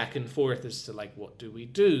of a back and forth as to like, what do we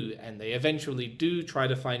do? And they eventually do try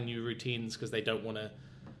to find new routines because they don't want to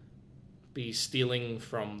be stealing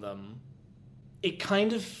from them. It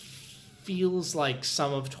kind of feels like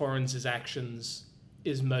some of Torrance's actions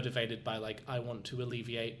is motivated by like, I want to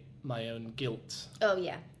alleviate my own guilt. Oh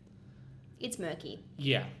yeah. It's murky.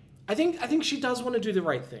 Yeah. I think she does want to do the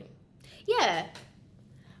right thing. Yeah.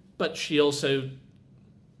 But she also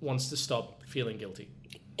wants to stop feeling guilty.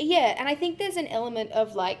 Yeah, and I think there's an element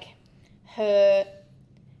of like her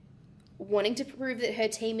wanting to prove that her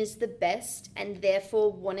team is the best and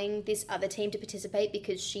therefore wanting this other team to participate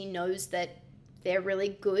because she knows that they're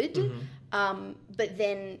really good. But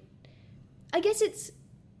then I guess it's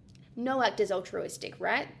no act is altruistic,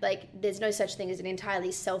 right? Like there's no such thing as an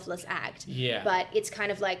entirely selfless act. Yeah. But it's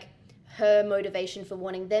kind of like her motivation for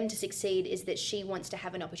wanting them to succeed is that she wants to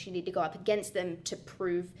have an opportunity to go up against them to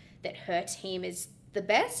prove that her team is the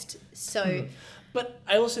best. So But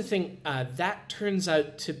I also think that turns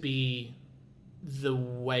out to be the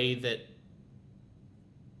way that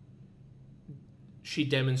she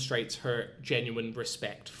demonstrates her genuine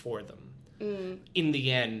respect for them. In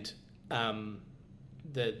the end,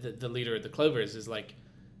 the leader of the Clovers is like,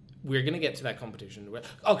 we're going to get to that competition.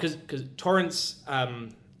 Because Torrance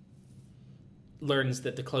learns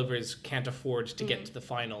that the Clovers can't afford to get to the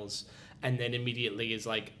finals, and then immediately is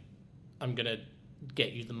like, I'm going to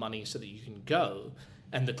get you the money so that you can go.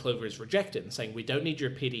 And the Clovers reject it and saying, we don't need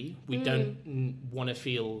your pity. We don't want to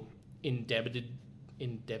feel indebted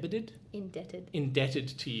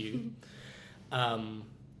to you.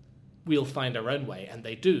 We'll find our own way. And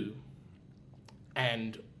they do.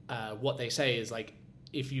 And what they say is like,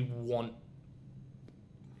 if you want...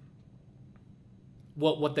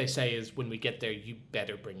 What they say is, when we get there, you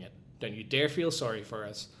better bring it. Don't you dare feel sorry for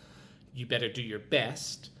us. You better do your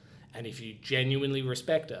best. And if you genuinely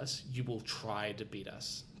respect us, you will try to beat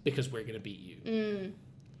us because we're going to beat you.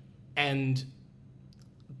 And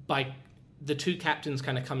by the two captains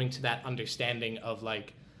kind of coming to that understanding of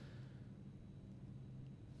like,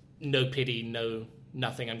 no pity, no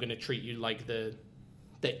nothing, I'm going to treat you like the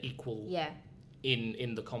equal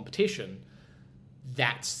in the competition.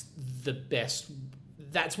 That's the best.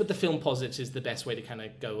 That's what the film posits is the best way to kind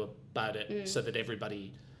of go about it, so that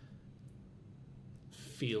everybody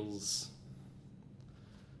feels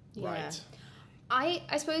right. I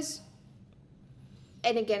suppose,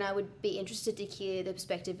 and again, I would be interested to hear the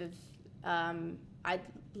perspective of, I'd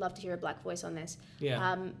love to hear a black voice on this.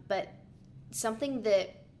 Yeah. But something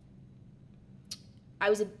that I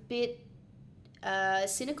was a bit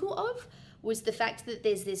cynical of was the fact that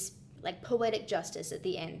there's this like poetic justice at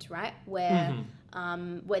the end, right? Where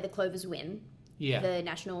the Clovers win the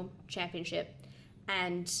national championship,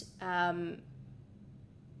 and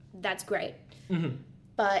that's great.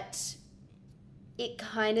 But it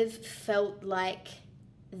kind of felt like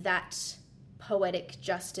that poetic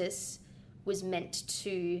justice was meant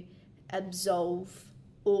to absolve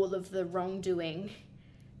all of the wrongdoing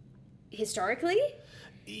historically.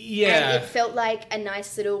 Yeah. And it felt like a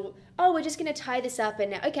nice little, oh, we're just going to tie this up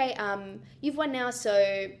and okay, you've won now,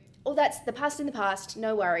 so that's the past in the past,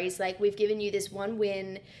 no worries. Like, we've given you this one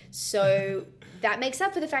win, so that makes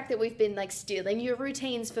up for the fact that we've been like stealing your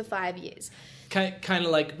routines for 5 years. Kind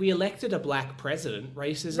of like, we elected a black president,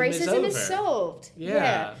 racism is over. Racism is solved.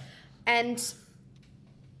 Yeah. And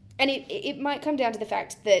it might come down to the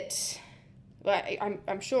fact that, well,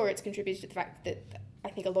 I'm sure it's contributed to the fact that I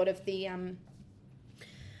think a lot of the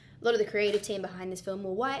creative team behind this film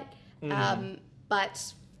were white.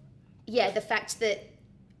 But yeah, the fact that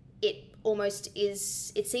it almost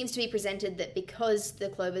is, it seems to be presented that because the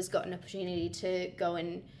Clovers got an opportunity to go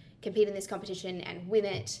and compete in this competition and win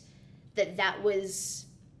it, that was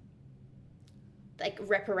like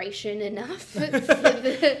reparation enough for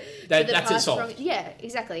the that's past it solved. Yeah,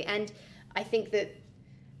 exactly. And I think that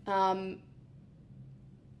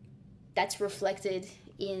that's reflected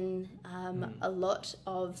in a lot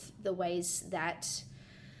of the ways that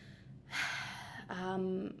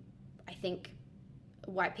I think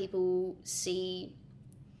white people see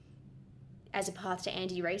as a path to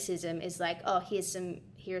anti-racism is like, oh, here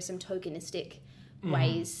are some tokenistic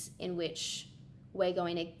ways in which we're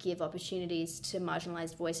going to give opportunities to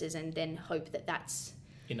marginalized voices and then hope that that's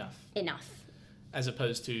enough. As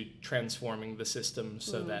opposed to transforming the system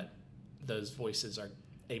so that those voices are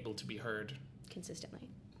able to be heard consistently.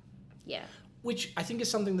 Yeah. Which I think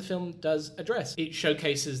is something the film does address. It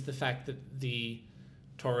showcases the fact that the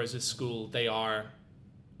Torres' school, they are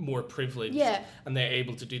more privileged, and they're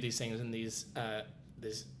able to do these things. And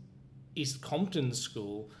this East Compton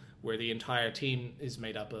school, where the entire team is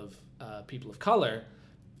made up of people of color,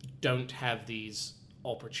 don't have these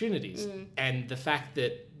opportunities. And the fact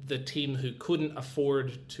that the team who couldn't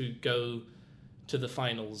afford to go to the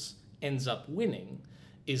finals ends up winning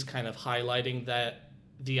is kind of highlighting that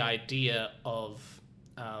the idea of,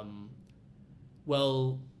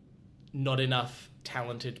 not enough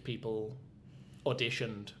talented people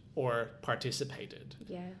auditioned or participated.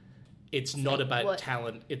 Yeah. It's not like about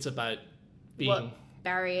talent, it's about being... What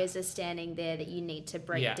barriers are standing there that you need to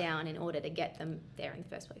break down in order to get them there in the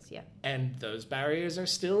first place, And those barriers are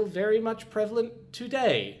still very much prevalent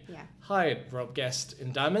today. Yeah. Hi, Rob Guest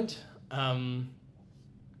Endowment.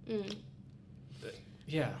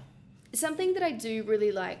 Something that I do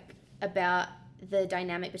really like about the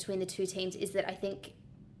dynamic between the two teams is that I think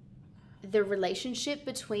the relationship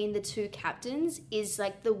between the two captains is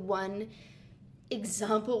like the one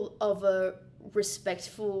example of a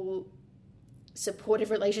respectful,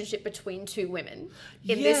 supportive relationship between two women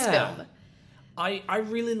in this film. I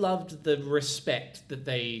really loved the respect that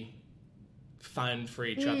they found for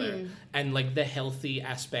each other and like the healthy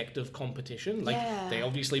aspect of competition. Like they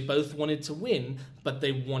obviously both wanted to win, but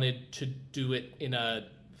they wanted to do it in a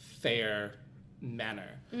fair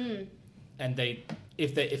manner. And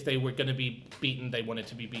if they were going to be beaten, they wanted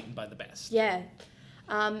to be beaten by the best. Yeah.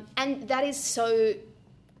 And that is so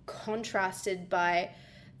contrasted by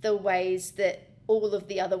the ways that all of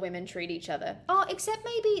the other women treat each other. Oh, except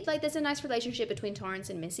maybe like there's a nice relationship between Torrance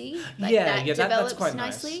and Missy. Like, that develops that's quite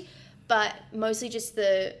nicely. Nice. But mostly just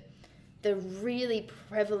the really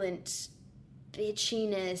prevalent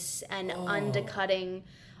bitchiness and undercutting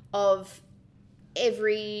of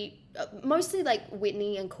every... Mostly like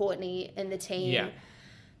Whitney and Courtney and the team. Yeah.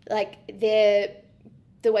 Like the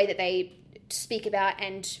way that they speak about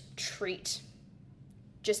and treat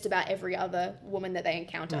just about every other woman that they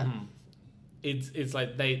encounter. It's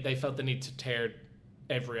like they felt the need to tear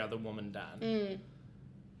every other woman down.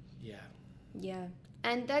 Yeah.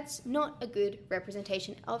 And that's not a good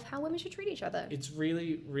representation of how women should treat each other. It's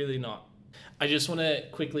really, really not. I just want to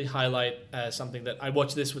quickly highlight something that I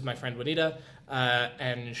watched this with my friend Juanita,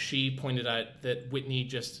 and she pointed out that Whitney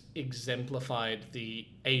just exemplified the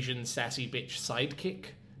Asian sassy bitch sidekick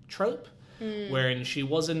trope, wherein she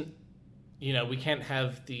wasn't, we can't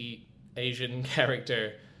have the Asian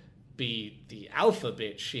character be the alpha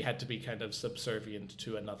bitch. She had to be kind of subservient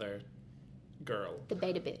to another girl. The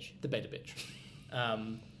beta bitch.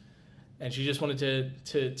 And she just wanted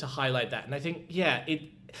to highlight that. And I think,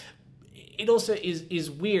 it also is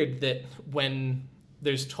weird that when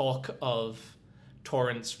there's talk of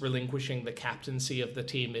Torrance relinquishing the captaincy of the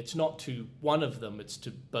team. It's not to one of them, it's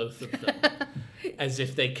to both of them. As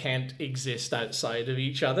if they can't exist outside of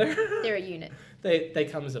each other. They're a unit. They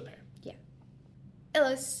come as a pair. Yeah.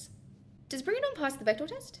 Ellis, does Bring It On pass the Bechdel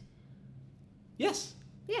test? Yes.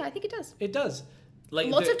 Yeah, I think it does. It does. Like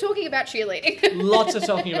Lots of talking about cheerleading. Lots of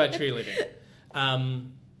talking about cheerleading.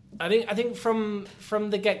 I think from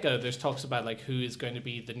the get-go, there's talks about like who is going to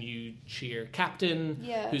be the new cheer captain,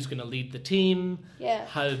 who's going to lead the team,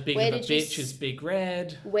 how big of a bitch is Big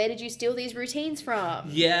Red. Where did you steal these routines from?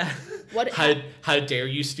 Yeah. How dare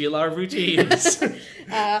you steal our routines?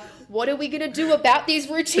 What are we going to do about these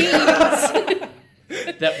routines?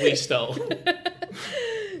 That we stole.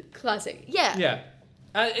 Classic. Yeah. Yeah.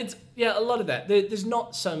 It's a lot of that. There's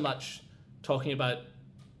not so much talking about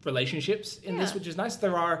relationships in this, which is nice.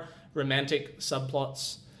 There are romantic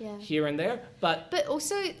subplots here and there, but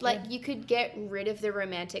also like you could get rid of the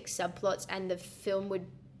romantic subplots and the film would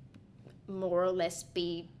more or less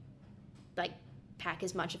be like pack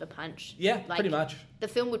as much of a punch. Yeah, like, pretty much. The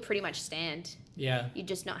film would pretty much stand. Yeah. You'd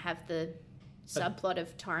just not have the subplot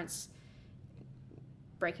of Torrance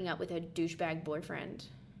breaking up with her douchebag boyfriend.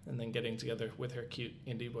 And then getting together with her cute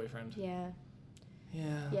indie boyfriend. Yeah.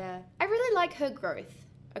 Yeah. Yeah. I really like her growth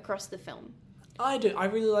across the film. I do. I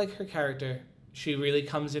really like her character. She really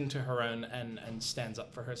comes into her own and stands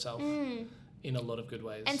up for herself in a lot of good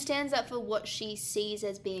ways. And stands up for what she sees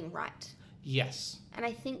as being right. Yes. And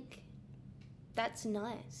I think that's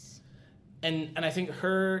nice. And I think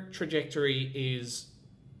her trajectory is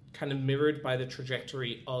kind of mirrored by the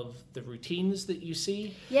trajectory of the routines that you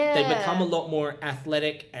see. Yeah. They become a lot more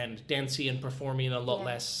athletic and dancey and performy and a lot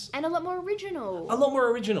less... And a lot more original. A lot more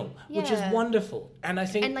original, which is wonderful. And I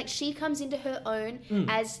think... And like she comes into her own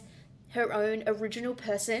as her own original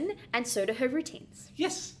person, and so do her routines.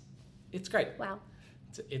 Yes. It's great. Wow.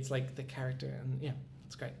 It's like the character, and yeah,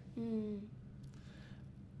 it's great.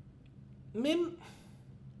 Mim,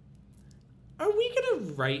 are we going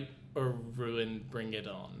to write or ruin Bring It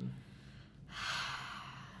On?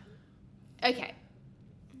 Okay.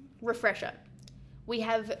 Refresher. We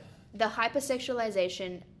have the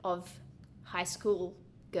hypersexualization of high school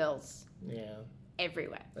girls Yeah.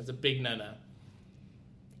 everywhere. That's a big no-no.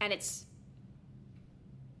 And it's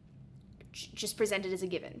just presented as a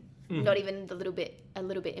given. Not even a little bit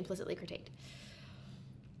implicitly critiqued.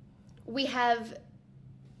 We have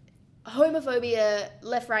homophobia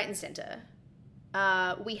left, right, and center.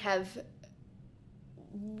 We have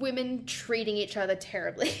women treating each other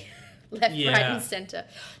terribly left, right, and center.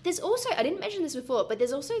 There's also, I didn't mention this before, but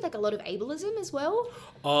there's also like a lot of ableism as well.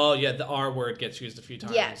 Oh, yeah, the R word gets used a few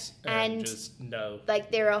times. Yeah, and just no.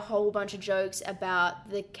 Like there are a whole bunch of jokes about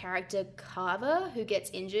the character Carver who gets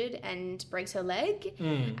injured and breaks her leg.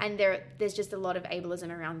 And there's just a lot of ableism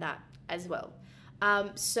around that as well.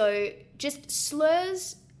 So just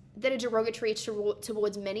slurs that are derogatory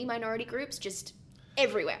towards many minority groups, just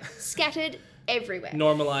everywhere. Scattered everywhere.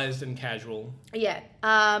 Normalized and casual. Yeah.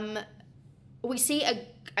 We see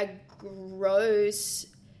a gross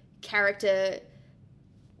character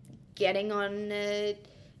getting on a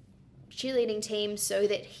cheerleading team so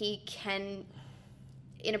that he can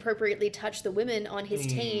inappropriately touch the women on his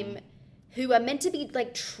team who are meant to be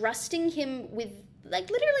like trusting him with like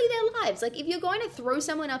literally their lives. Like if you're going to throw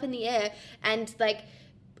someone up in the air and like,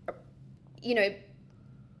 you know,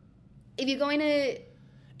 if you're going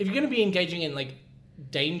to be engaging in like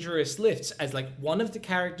dangerous lifts, as like one of the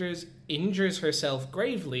characters injures herself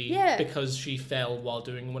gravely because she fell while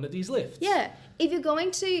doing one of these lifts. Yeah. If you're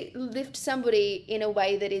going to lift somebody in a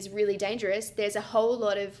way that is really dangerous, there's a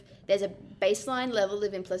baseline level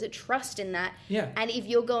of implicit trust in that. Yeah. And if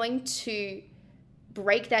you're going to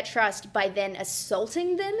break that trust by then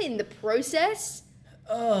assaulting them in the process,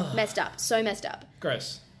 messed up. So messed up.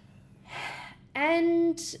 Gross.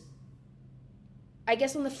 And I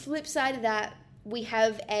guess on the flip side of that, we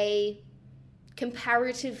have a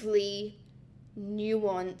comparatively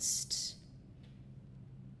nuanced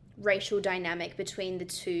racial dynamic between the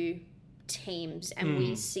two teams, and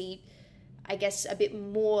we see, I guess, a bit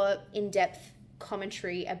more in-depth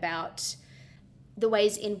commentary about the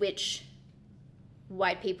ways in which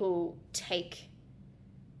white people take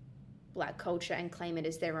black culture and claim it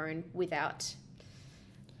as their own without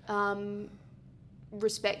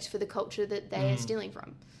respect for the culture that they are stealing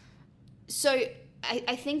from. So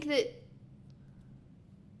I think that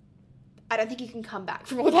I don't think you can come back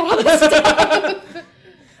from all that other stuff.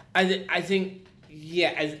 I think,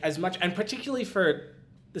 yeah, as much, and particularly for,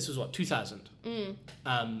 this was what, 2000? 20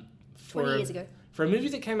 years ago. For a movie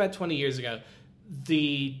that came out 20 years ago,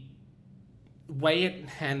 the way it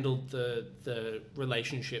handled the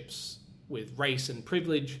relationships with race and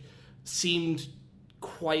privilege seemed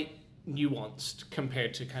quite nuanced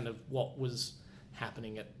compared to kind of what was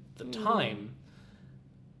happening at the time.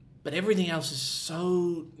 But everything else is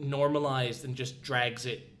so normalized and just drags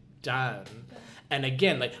it down. And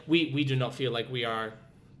again, like we do not feel like we are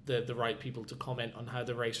the right people to comment on how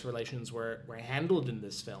the race relations were handled in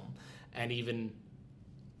this film. And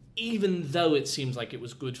even though it seems like it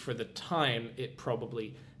was good for the time, it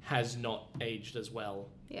probably has not aged as well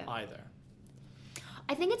either.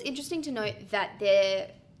 I think it's interesting to note that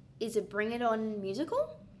there is a Bring It On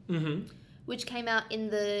musical, which came out in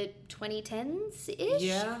the 2010s-ish.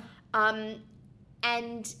 Yeah.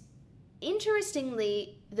 And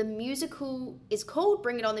interestingly, the musical is called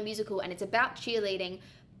Bring It On the Musical, and it's about cheerleading,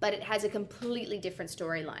 but it has a completely different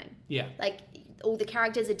storyline. Yeah. Like, all the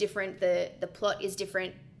characters are different, the plot is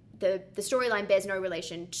different, the storyline bears no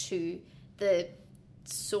relation to the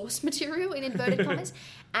source material, in inverted commas.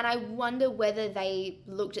 And I wonder whether they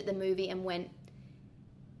looked at the movie and went,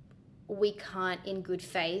 we can't, in good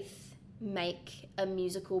faith, make a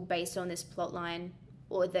musical based on this plot line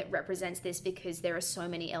or that represents this, because there are so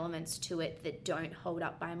many elements to it that don't hold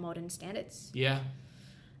up by modern standards. Yeah.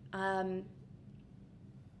 I'll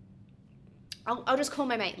just call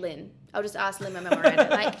my mate Lynn. I'll just ask Lynn Miranda.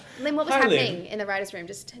 Like, Lynn, what was happening Lynn. in the writer's room?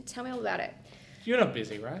 Just tell me all about it. You're not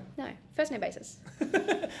busy, right? No, first name basis.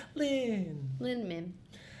 Lynn. Lynn Mim.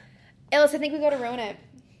 Ellis, I think we've got to ruin it.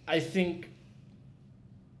 I think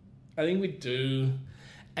we do.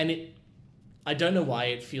 And I don't know why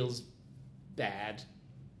it feels bad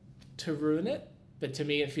to ruin it, but to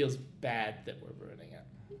me it feels bad that we're ruining it.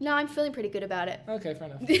 No, I'm feeling pretty good about it. Okay, fair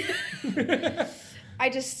enough.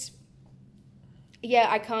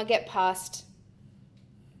 I can't get past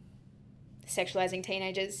sexualizing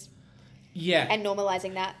teenagers. Yeah. And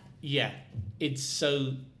normalizing that. Yeah. It's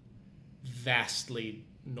so vastly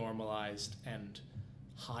normalized and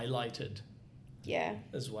highlighted. Yeah.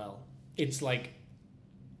 As well. It's like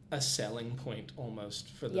a selling point almost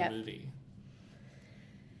for the movie.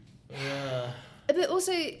 But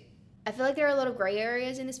also, I feel like there are a lot of grey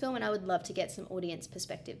areas in this film, and I would love to get some audience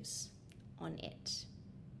perspectives on it.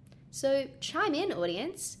 So chime in,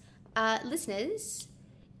 audience. Listeners,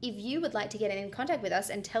 if you would like to get in contact with us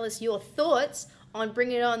and tell us your thoughts on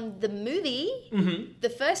Bring It On the movie, the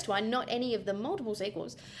first one, not any of the multiple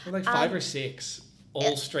sequels. Well, like 5 or 6,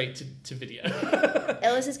 all straight to video.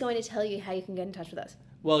 Ellis is going to tell you how you can get in touch with us.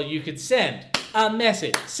 Well, you could send a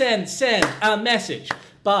message. Send a message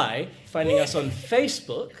by finding us on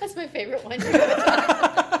Facebook. That's my favourite one.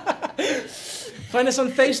 Find us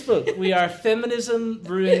on Facebook. We are Feminism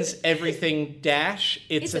Ruins Everything Dash.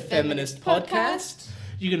 It's a feminist podcast.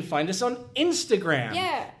 You can find us on Instagram.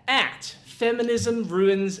 At Feminism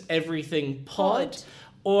Ruins Everything Pod.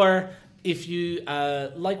 Or if you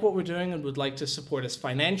like what we're doing and would like to support us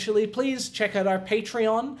financially, please check out our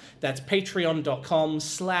Patreon. That's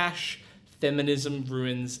patreon.com/Feminism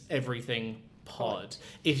Ruins Everything Pod.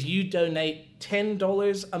 If you donate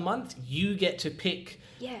 $10 a month, you get to pick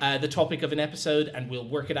the topic of an episode, and we'll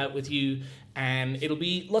work it out with you, and it'll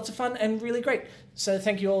be lots of fun and really great. So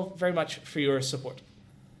thank you all very much for your support.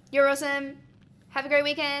 You're awesome. Have a great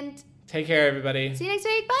weekend. Take care, everybody. See you next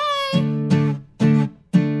week. Bye.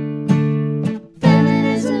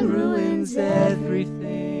 Feminism ruins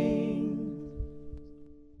everything.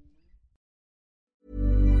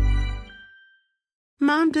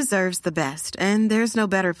 Mom deserves the best, and there's no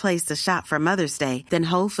better place to shop for Mother's Day than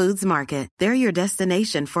Whole Foods Market. They're your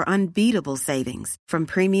destination for unbeatable savings, from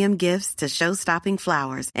premium gifts to show-stopping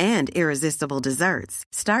flowers and irresistible desserts.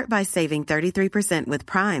 Start by saving 33% with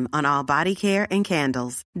Prime on all body care and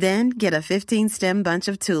candles. Then get a 15-stem bunch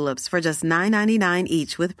of tulips for just $9.99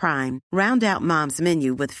 each with Prime. Round out Mom's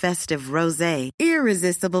menu with festive rosé,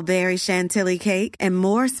 irresistible berry chantilly cake, and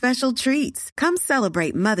more special treats. Come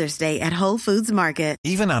celebrate Mother's Day at Whole Foods Market.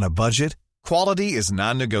 Even on a budget, quality is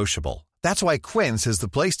non-negotiable. That's why Quince is the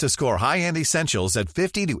place to score high-end essentials at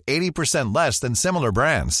 50 to 80% less than similar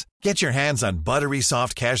brands. Get your hands on buttery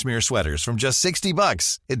soft cashmere sweaters from just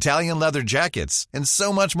 $60, Italian leather jackets, and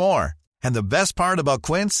so much more. And the best part about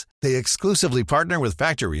Quince, they exclusively partner with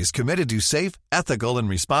factories committed to safe, ethical, and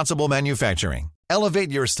responsible manufacturing. Elevate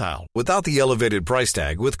your style without the elevated price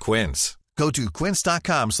tag with Quince. Go to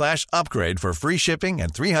quince.com/upgrade for free shipping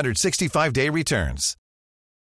and 365-day returns.